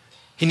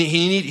 He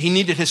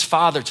needed his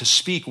Father to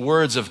speak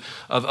words of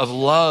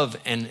love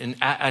and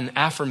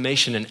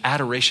affirmation and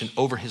adoration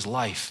over his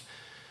life.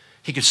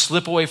 He could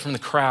slip away from the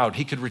crowd.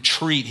 He could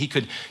retreat. He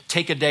could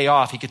take a day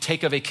off. He could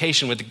take a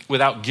vacation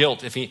without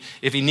guilt if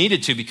he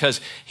needed to,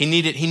 because he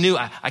knew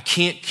I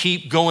can't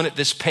keep going at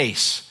this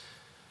pace.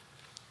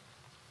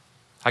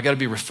 I got to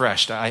be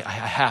refreshed. I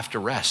have to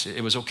rest.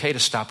 It was okay to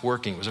stop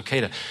working. It was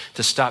okay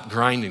to stop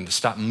grinding, to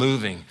stop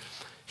moving.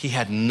 He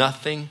had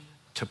nothing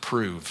to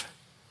prove.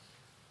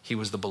 He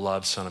was the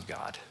beloved Son of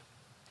God.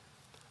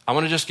 I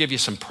want to just give you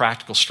some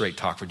practical straight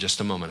talk for just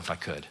a moment, if I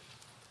could.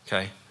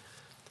 Okay?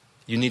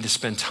 You need to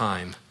spend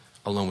time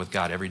alone with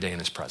God every day in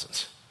his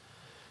presence.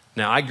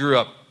 Now, I grew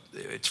up,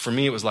 for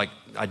me, it was like,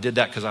 I did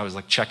that because I was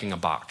like checking a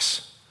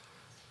box.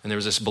 And there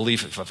was this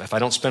belief, if I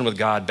don't spend with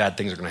God, bad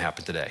things are going to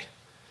happen today.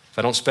 If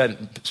I don't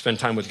spend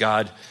time with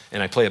God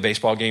and I play a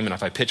baseball game and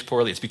if I pitch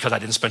poorly, it's because I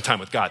didn't spend time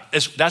with God.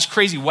 That's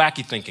crazy,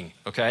 wacky thinking,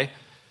 okay?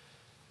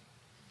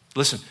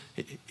 Listen,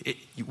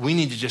 we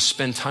need to just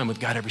spend time with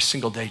God every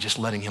single day, just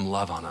letting him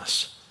love on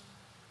us.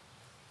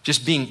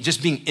 Just being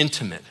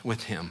intimate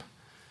with him.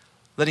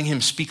 Letting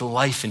him speak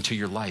life into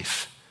your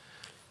life.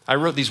 I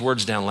wrote these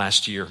words down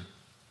last year,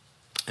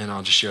 and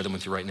I'll just share them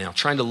with you right now.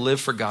 Trying to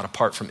live for God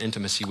apart from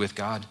intimacy with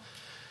God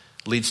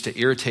leads to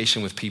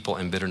irritation with people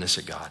and bitterness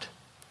at God.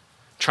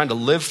 Trying to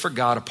live for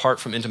God apart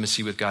from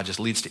intimacy with God just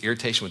leads to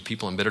irritation with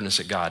people and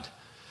bitterness at God.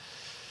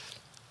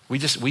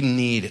 We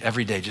need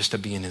every day just to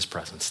be in his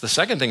presence. The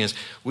second thing is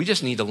we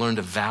just need to learn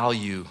to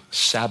value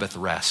Sabbath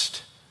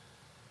rest.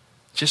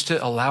 Just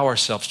to allow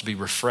ourselves to be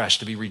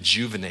refreshed, to be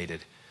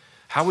rejuvenated.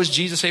 How was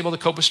Jesus able to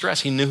cope with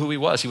stress? He knew who he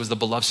was. He was the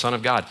beloved Son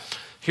of God.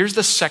 Here's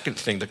the second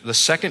thing, the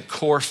second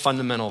core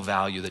fundamental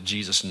value that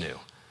Jesus knew.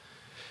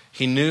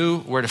 He knew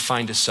where to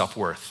find his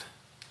self-worth.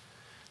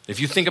 If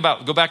you think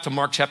about, go back to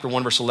Mark chapter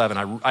 1, verse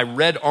 11. I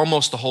read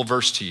almost the whole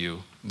verse to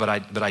you, but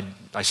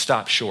I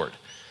stopped short.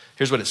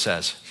 Here's what it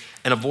says.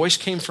 And a voice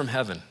came from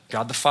heaven,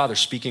 God the Father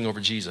speaking over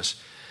Jesus.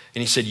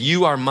 And he said,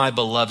 you are my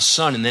beloved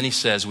Son. And then he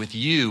says, with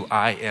you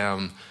I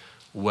am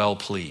well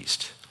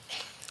pleased.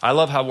 I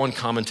love how one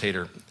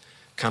commentator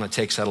kind of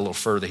takes that a little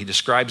further. He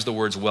describes the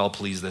words well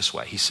pleased this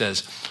way. He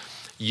says,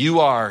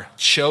 you are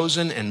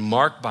chosen and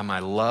marked by my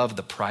love,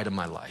 the pride of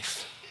my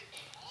life.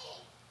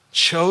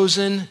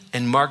 Chosen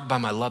and marked by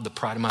my love, the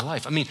pride of my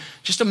life. I mean,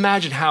 just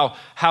imagine how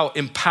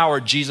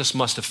empowered Jesus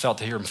must have felt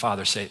to hear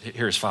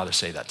his Father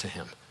say that to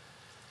him.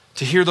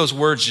 To hear those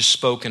words just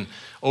spoken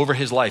over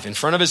his life, in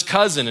front of his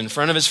cousin, in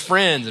front of his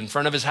friends, in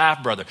front of his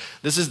half-brother.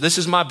 This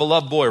is my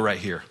beloved boy right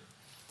here.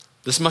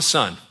 This is my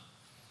son.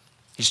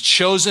 He's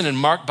chosen and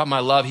marked by my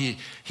love. He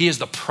is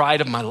the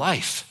pride of my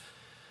life.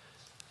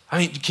 I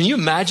mean, can you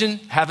imagine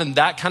having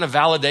that kind of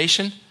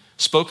validation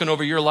spoken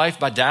over your life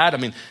by dad? I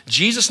mean,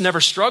 Jesus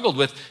never struggled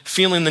with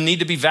feeling the need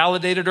to be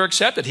validated or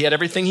accepted. He had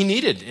everything he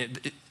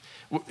needed.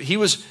 He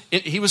was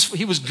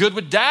good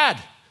with dad.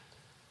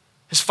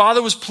 His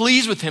father was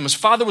pleased with him. His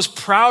father was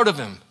proud of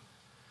him.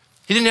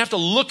 He didn't have to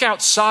look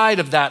outside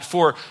of that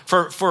for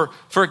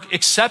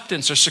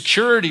acceptance or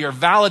security or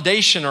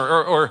validation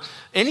or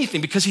anything,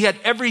 because he had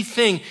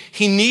everything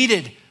he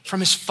needed from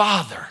his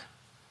father.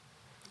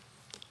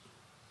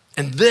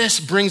 And this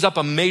brings up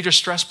a major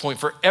stress point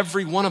for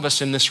every one of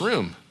us in this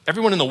room,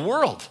 everyone in the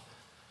world.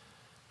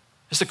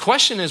 Because the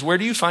question is, where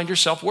do you find your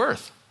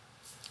self-worth?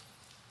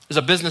 There's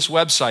a business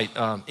website,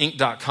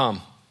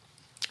 Inc.com.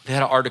 They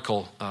had an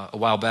article a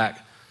while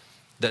back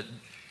that,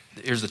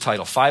 here's the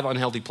title, 5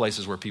 Unhealthy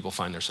Places Where People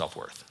Find Their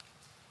Self-Worth.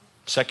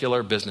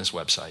 Secular business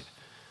website.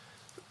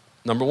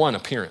 Number 1,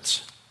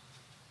 appearance.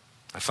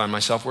 I find my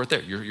self-worth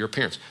there, your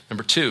appearance.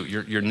 Number 2,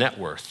 your net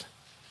worth.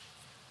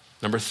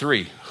 Number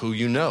 3, who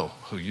you know,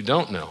 who you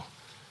don't know.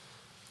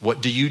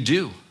 What do you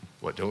do?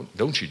 What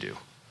don't you do?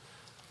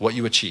 What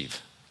you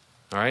achieve.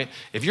 All right?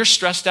 If you're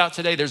stressed out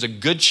today, there's a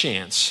good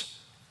chance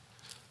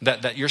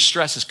that your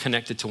stress is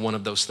connected to one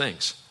of those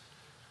things.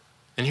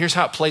 And here's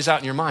how it plays out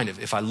in your mind.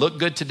 If I look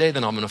good today,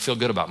 then I'm going to feel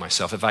good about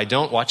myself. If I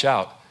don't, watch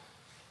out.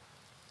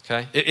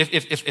 Okay?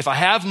 If I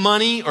have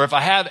money, or if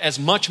I have as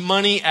much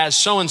money as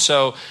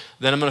so-and-so,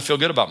 then I'm going to feel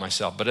good about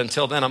myself. But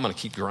until then, I'm going to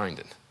keep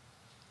grinding.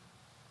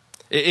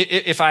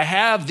 If I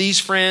have these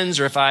friends,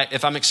 or if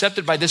I'm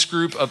accepted by this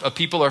group of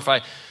people, or if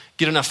I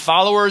get enough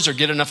followers or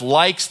get enough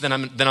likes, then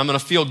I'm going to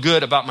feel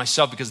good about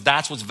myself, because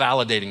that's what's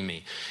validating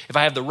me. If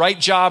I have the right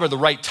job or the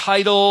right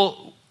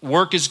title,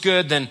 work is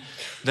good, then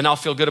I'll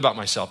feel good about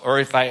myself. Or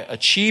if I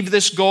achieve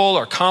this goal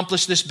or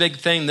accomplish this big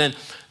thing,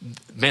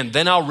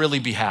 then I'll really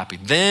be happy.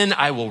 Then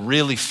I will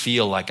really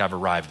feel like I've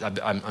arrived.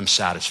 I'm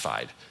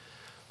satisfied.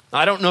 Now,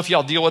 I don't know if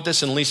y'all deal with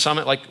this in Lee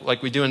Summit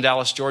like we do in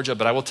Dallas, Georgia,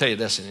 but I will tell you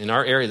this. In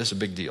our area, this is a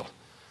big deal.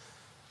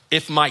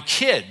 If my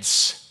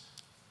kids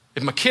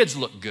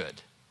look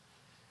good,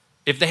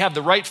 if they have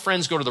the right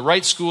friends, go to the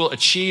right school,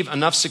 achieve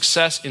enough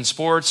success in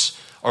sports,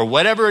 or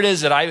whatever it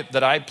is that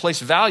I place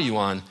value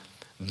on,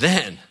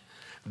 then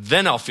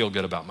I'll feel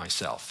good about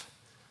myself.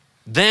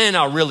 Then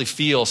I'll really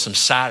feel some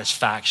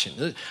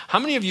satisfaction. How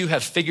many of you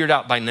have figured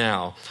out by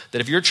now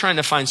that if you're trying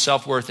to find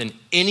self-worth in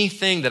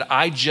anything that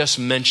I just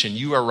mentioned,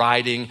 you are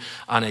riding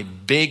on a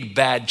big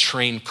bad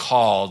train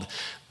called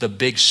the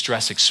Big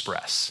Stress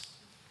Express?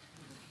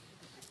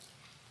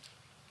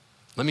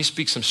 Let me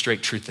speak some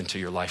straight truth into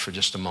your life for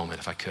just a moment,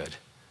 if I could.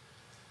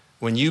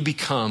 When you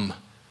become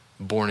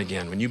born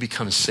again, when you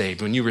become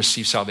saved, when you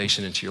receive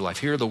salvation into your life,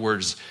 here are the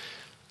words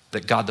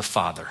that God the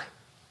Father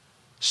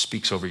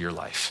speaks over your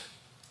life.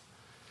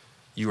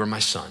 You are my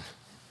son.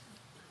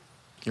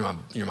 You're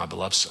my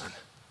beloved son.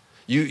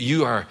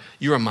 You are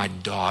my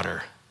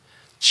daughter,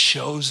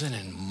 chosen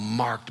and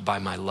marked by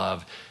my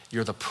love.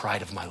 You're the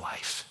pride of my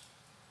life.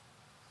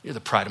 You're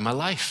the pride of my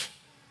life.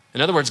 In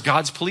other words,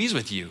 God's pleased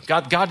with you.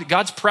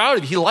 God's proud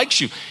of you. He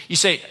likes you. You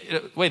say,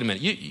 wait a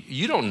minute,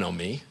 you don't know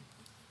me.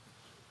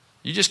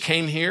 You just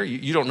came here.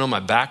 You don't know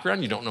my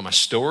background. You don't know my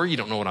story. You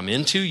don't know what I'm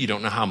into. You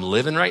don't know how I'm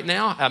living right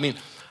now. I mean,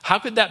 how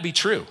could that be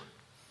true?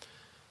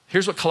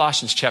 Here's what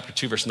Colossians chapter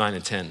 2, verse 9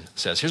 and 10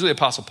 says. Here's what the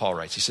Apostle Paul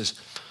writes. He says,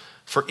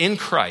 for in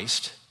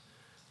Christ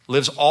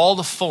lives all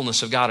the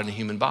fullness of God in a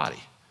human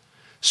body.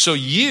 So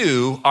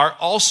you are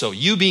also,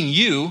 you being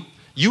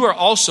you are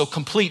also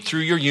complete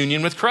through your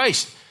union with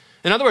Christ.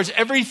 In other words,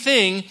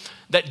 everything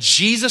that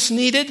Jesus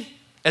needed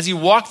as he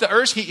walked the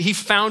earth, he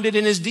found it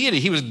in his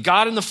deity. He was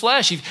God in the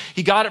flesh.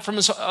 He got it from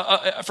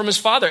his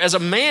Father. As a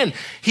man,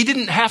 he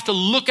didn't have to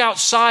look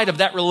outside of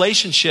that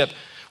relationship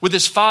with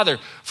his Father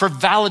for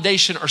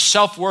validation or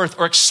self-worth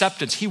or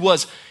acceptance. He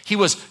was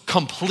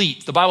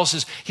complete. The Bible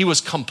says he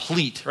was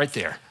complete right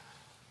there.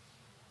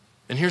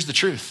 And here's the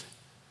truth.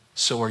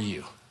 So are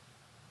you.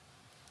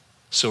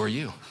 So are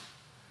you.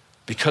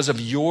 Because of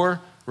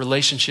your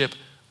relationship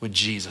with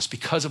Jesus,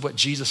 because of what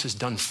Jesus has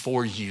done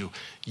for you,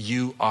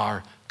 you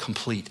are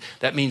complete.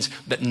 That means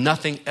that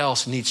nothing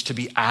else needs to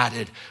be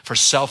added for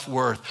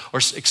self-worth or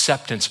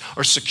acceptance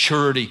or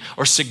security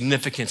or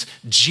significance.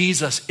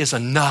 Jesus is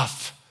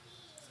enough.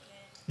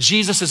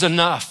 Jesus is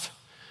enough.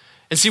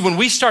 And see, when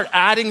we start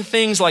adding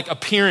things like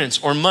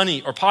appearance or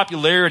money or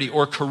popularity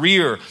or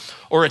career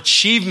or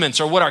achievements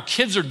or what our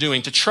kids are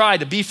doing to try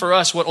to be for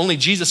us what only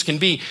Jesus can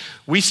be,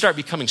 we start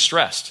becoming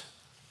stressed.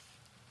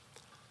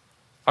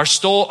 Our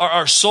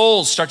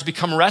souls start to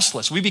become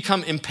restless. We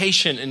become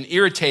impatient and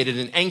irritated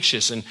and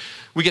anxious, and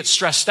we get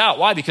stressed out.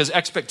 Why? Because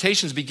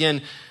expectations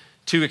begin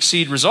to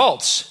exceed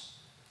results.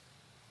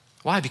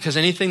 Why? Because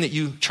anything that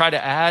you try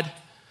to add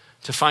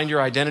to find your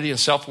identity and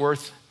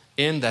self-worth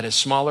in that is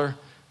smaller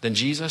than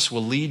Jesus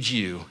will lead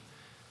you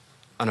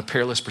on a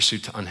perilous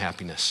pursuit to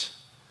unhappiness.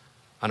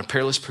 on a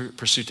perilous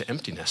pursuit to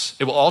emptiness.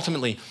 It will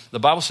ultimately, the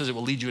Bible says it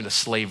will lead you into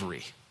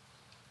slavery.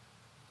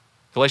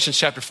 Galatians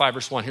chapter 5,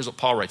 verse 1, here's what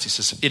Paul writes. He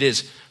says, it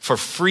is for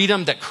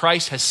freedom that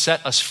Christ has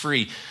set us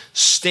free.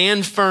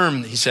 Stand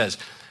firm, he says,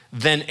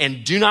 then,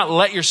 and do not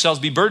let yourselves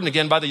be burdened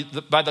again by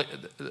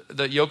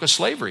the yoke of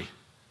slavery.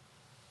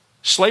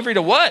 Slavery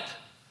to what?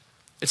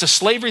 It's a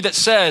slavery that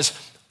says,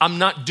 I'm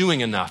not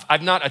doing enough.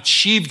 I've not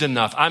achieved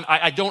enough.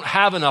 I don't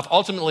have enough.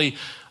 Ultimately,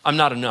 I'm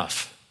not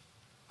enough.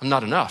 I'm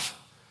not enough.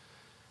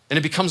 And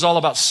it becomes all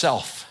about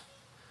self.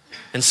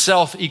 And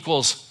self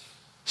equals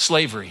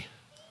slavery.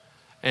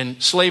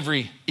 And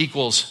slavery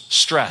equals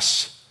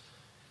stress.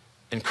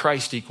 And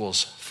Christ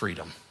equals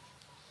freedom.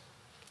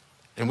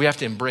 And we have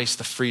to embrace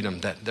the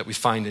freedom that we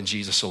find in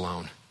Jesus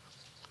alone.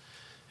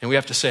 And we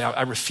have to say,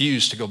 I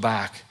refuse to go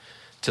back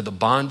to the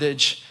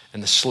bondage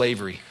and the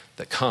slavery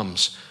that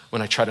comes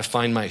when I try to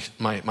find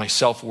my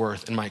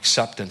self-worth and my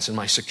acceptance and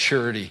my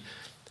security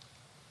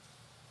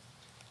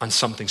on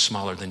something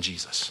smaller than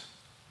Jesus.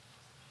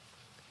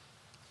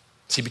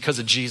 See, because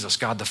of Jesus,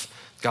 God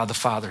the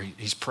Father,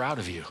 he's proud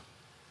of you.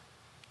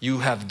 You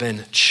have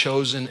been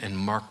chosen and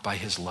marked by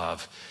his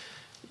love.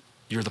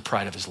 You're the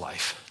pride of his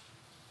life.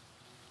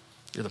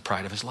 You're the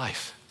pride of his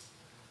life.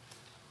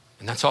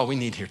 And that's all we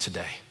need here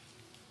today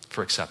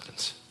for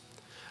acceptance.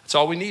 That's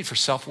all we need for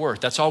self-worth.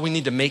 That's all we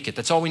need to make it.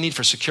 That's all we need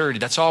for security.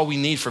 That's all we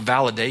need for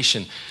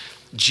validation.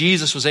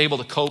 Jesus was able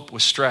to cope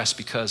with stress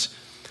because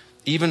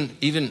even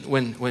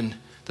when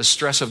the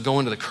stress of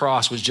going to the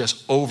cross was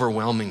just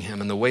overwhelming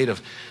him and the weight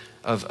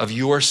of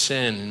your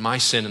sin and my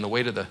sin and the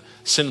weight of the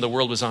sin of the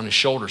world was on his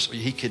shoulders,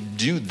 he could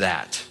do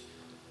that.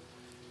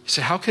 You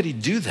say, how could he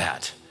do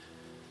that?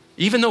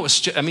 Even though it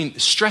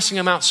was, stressing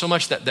him out so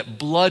much that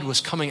blood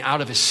was coming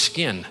out of his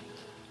skin.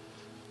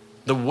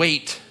 The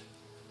weight,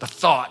 the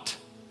thought,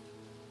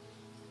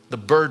 the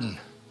burden.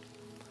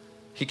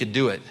 He could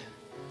do it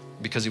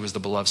because he was the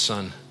beloved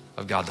Son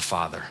of God the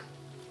Father.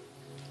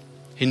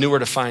 He knew where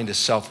to find his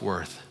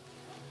self-worth.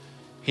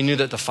 He knew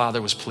that the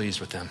Father was pleased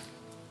with him.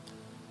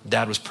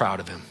 Dad was proud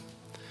of him.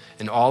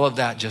 And all of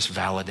that just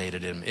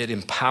validated him. It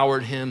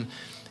empowered him.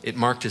 It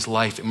marked his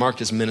life. It marked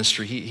his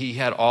ministry. He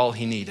had all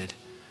he needed.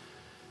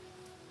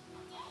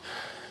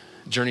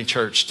 Journey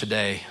Church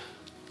today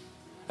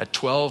at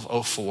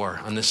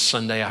 12:04 on this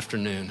Sunday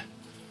afternoon,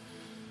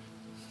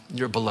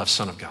 you're a beloved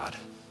son of God.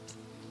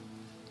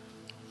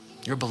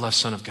 You're a beloved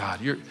son of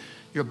God. You're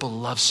a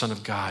beloved son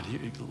of God.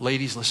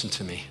 Ladies, listen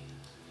to me.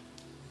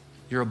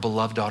 You're a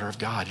beloved daughter of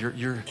God.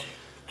 You're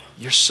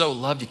so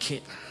loved you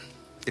can't.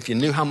 If you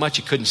knew how much,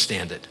 you couldn't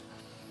stand it.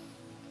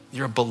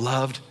 You're a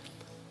beloved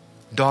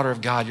daughter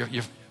of God.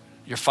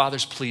 Your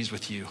Father's pleased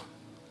with you.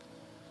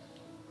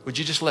 Would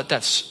you just let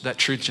that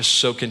truth just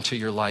soak into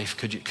your life?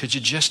 Could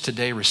you just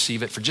today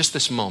receive it for just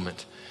this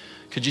moment?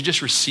 Could you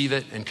just receive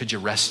it and could you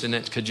rest in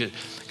it? Could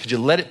you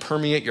let it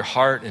permeate your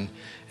heart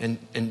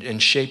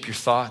and shape your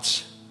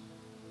thoughts?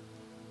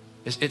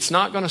 It's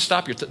not going to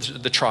stop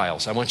the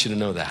trials. I want you to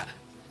know that.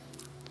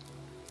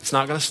 It's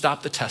not going to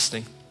stop the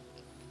testing.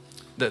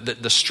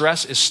 The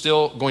stress is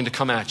still going to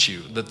come at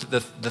you.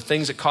 The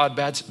things that cause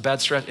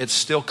bad stress, it's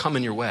still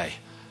coming your way.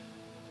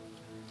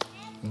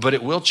 But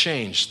it will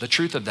change. The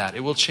truth of that,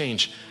 it will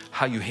change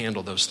how you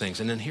handle those things.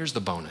 And then here's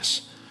the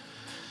bonus.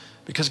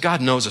 Because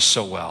God knows us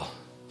so well.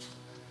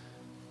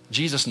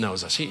 Jesus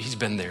knows us. He's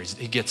been there.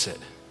 He gets it.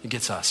 He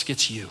gets us. He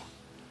gets you.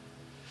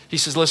 He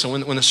says,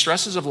 listen, when the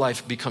stresses of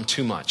life become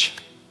too much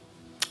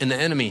and the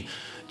enemy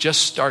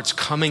just starts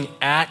coming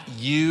at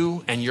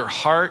you and your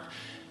heart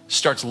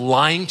starts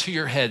lying to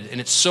your head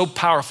and it's so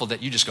powerful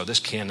that you just go,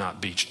 this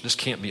can't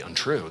be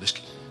untrue. This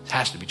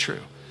has to be true.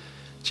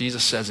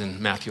 Jesus says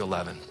in Matthew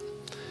 11,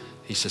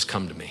 he says,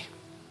 come to me.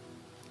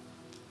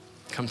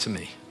 Come to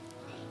me.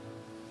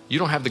 You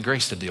don't have the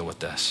grace to deal with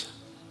this.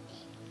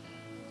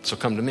 So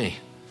come to me.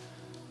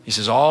 He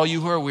says, all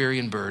you who are weary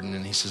and burdened,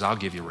 and he says, I'll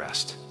give you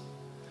rest.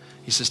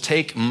 He says,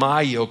 take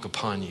my yoke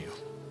upon you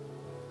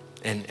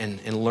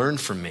and learn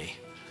from me,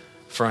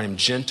 for I am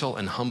gentle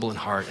and humble in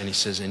heart. And he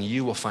says, and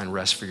you will find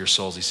rest for your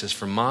souls. He says,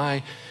 for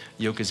my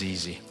yoke is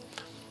easy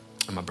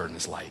and my burden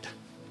is light.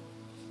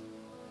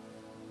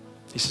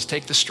 He says,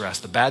 take the stress,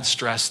 the bad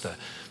stress,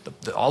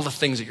 all the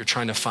things that you're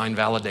trying to find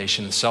validation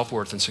and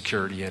self-worth and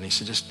security in. He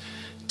said, just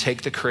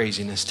take the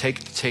craziness,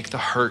 take the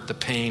hurt, the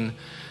pain,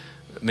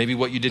 maybe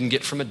what you didn't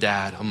get from a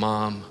dad, a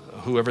mom,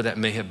 whoever that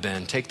may have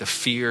been. Take the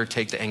fear,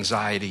 take the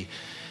anxiety,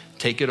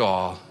 take it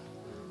all.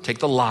 Take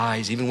the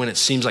lies, even when it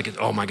seems like,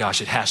 oh my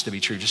gosh, it has to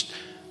be true. Just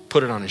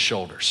put it on his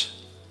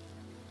shoulders.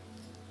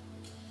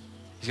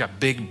 He's got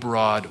big,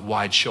 broad,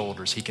 wide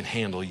shoulders. He can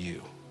handle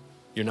you.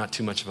 You're not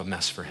too much of a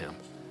mess for him.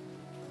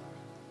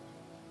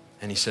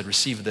 And he said,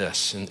 receive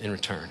this in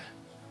return.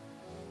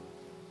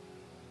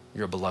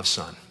 You're a beloved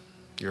son.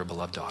 You're a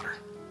beloved daughter.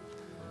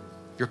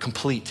 You're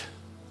complete.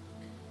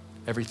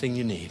 Everything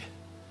you need,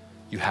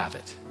 you have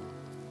it.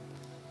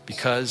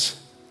 Because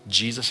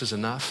Jesus is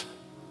enough,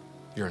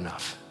 you're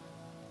enough.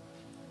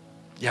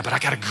 Yeah, but I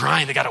got to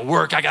grind, I got to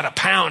work, I got to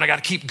pound, I got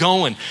to keep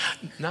going.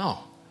 No,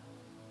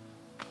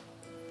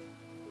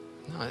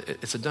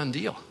 it's a done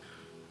deal.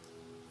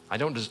 I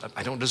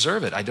don't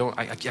deserve it.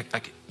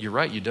 You're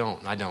right, you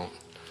don't. I don't.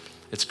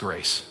 It's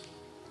grace.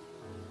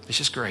 It's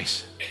just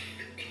grace.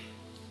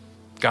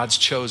 God's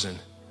chosen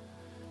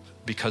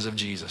because of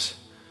Jesus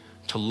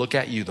to look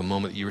at you the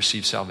moment that you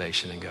receive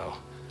salvation and go,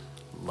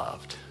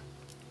 loved.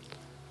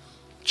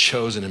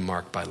 Chosen and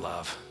marked by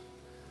love.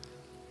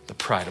 The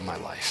pride of my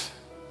life.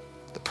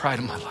 The pride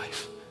of my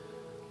life.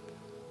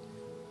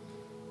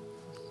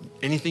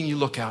 Anything you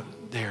look out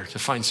there to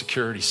find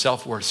security,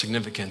 self-worth,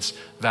 significance,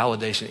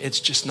 validation, it's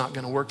just not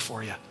going to work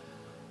for you.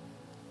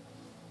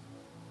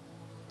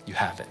 You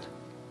have it.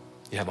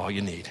 You have all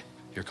you need.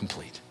 You're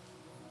complete.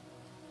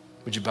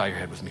 Would you bow your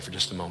head with me for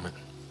just a moment?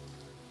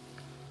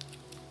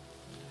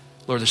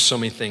 Lord, there's so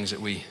many things that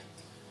we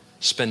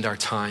spend our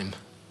time,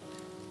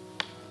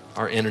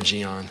 our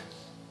energy on,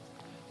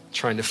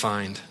 trying to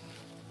find,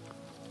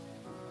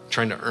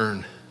 trying to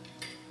earn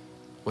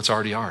what's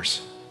already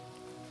ours.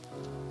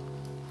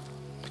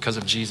 Because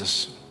of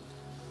Jesus,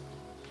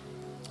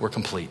 we're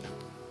complete.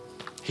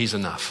 He's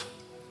enough.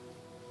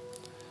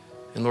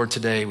 And Lord,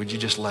 today, would you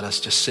just let us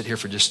just sit here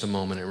for just a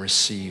moment and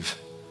receive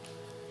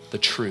the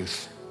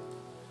truth,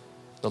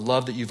 the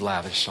love that you've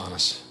lavished on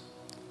us.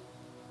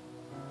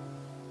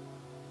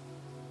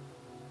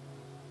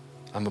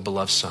 I'm a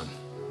beloved son.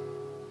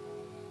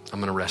 I'm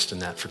going to rest in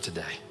that for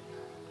today.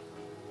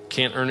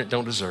 Can't earn it,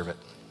 don't deserve it.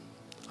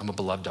 I'm a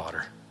beloved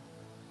daughter.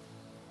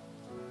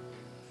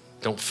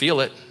 Don't feel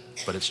it,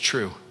 but it's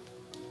true.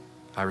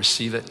 I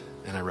receive it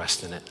and I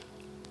rest in it.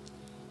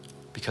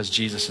 Because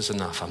Jesus is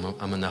enough.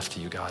 I'm enough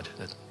to you, God.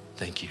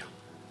 Thank you.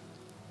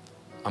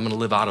 I'm going to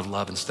live out of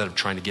love instead of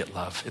trying to get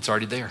love. It's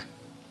already there.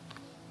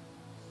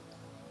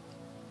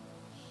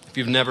 If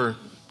you've never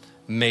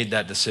made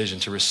that decision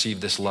to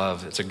receive this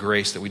love, it's a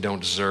grace that we don't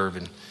deserve.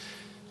 And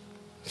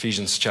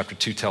Ephesians chapter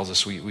 2 tells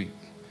us we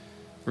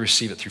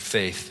receive it through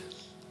faith.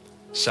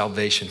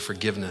 Salvation,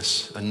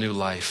 forgiveness, a new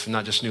life.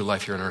 Not just new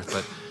life here on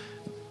earth,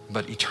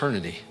 but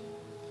eternity.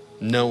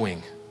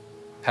 Knowing,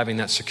 having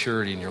that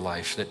security in your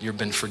life, that you've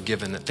been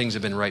forgiven, that things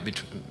have been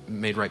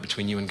made right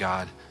between you and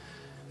God,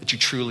 that you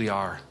truly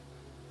are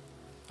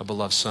a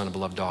beloved son, a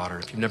beloved daughter.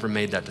 If you've never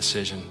made that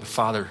decision, the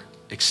Father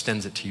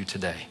extends it to you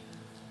today.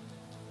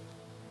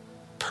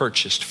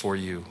 Purchased for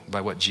you by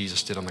what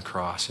Jesus did on the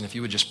cross. And if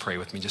you would just pray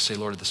with me, just say,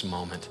 Lord, at this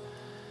moment,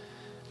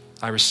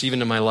 I receive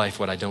into my life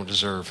what I don't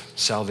deserve.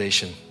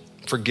 Salvation,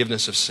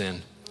 forgiveness of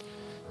sin,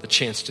 the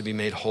chance to be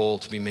made whole,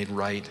 to be made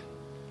right,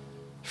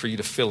 for you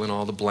to fill in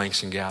all the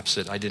blanks and gaps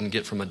that I didn't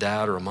get from a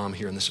dad or a mom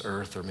here on this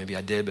earth, or maybe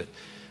I did, but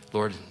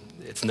Lord,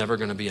 it's never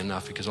going to be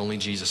enough because only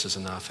Jesus is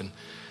enough. And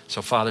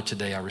so, Father,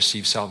 today I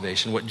receive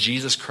salvation. What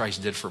Jesus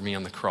Christ did for me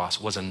on the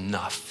cross was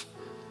enough.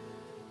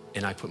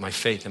 And I put my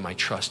faith and my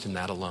trust in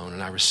that alone,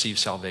 and I receive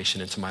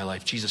salvation into my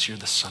life. Jesus, you're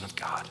the Son of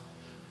God.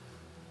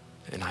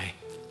 And I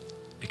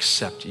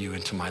accept you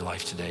into my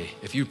life today.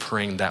 If you're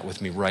praying that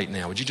with me right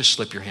now, would you just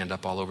slip your hand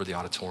up all over the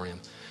auditorium?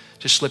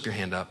 Just slip your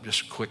hand up,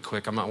 just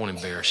quick. I might want to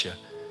embarrass you.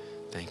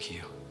 Thank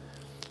you.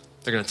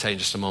 They're going to tell you in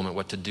just a moment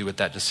what to do with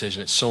that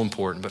decision. It's so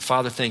important. But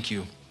Father, thank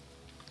you.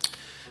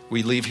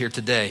 We leave here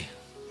today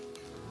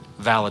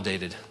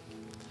validated.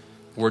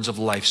 Words of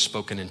life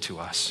spoken into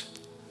us.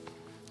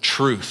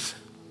 Truth.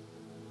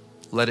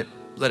 Let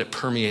it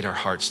permeate our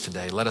hearts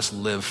today. Let us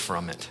live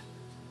from it.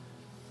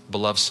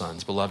 Beloved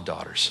sons, beloved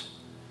daughters.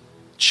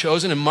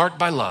 Chosen and marked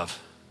by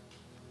love.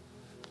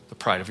 The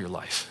pride of your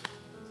life.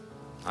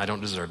 I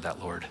don't deserve that,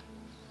 Lord.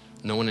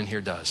 No one in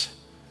here does.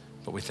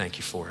 But we thank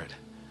you for it.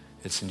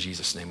 It's in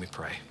Jesus' name we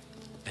pray.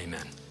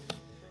 Amen.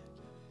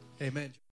 Amen.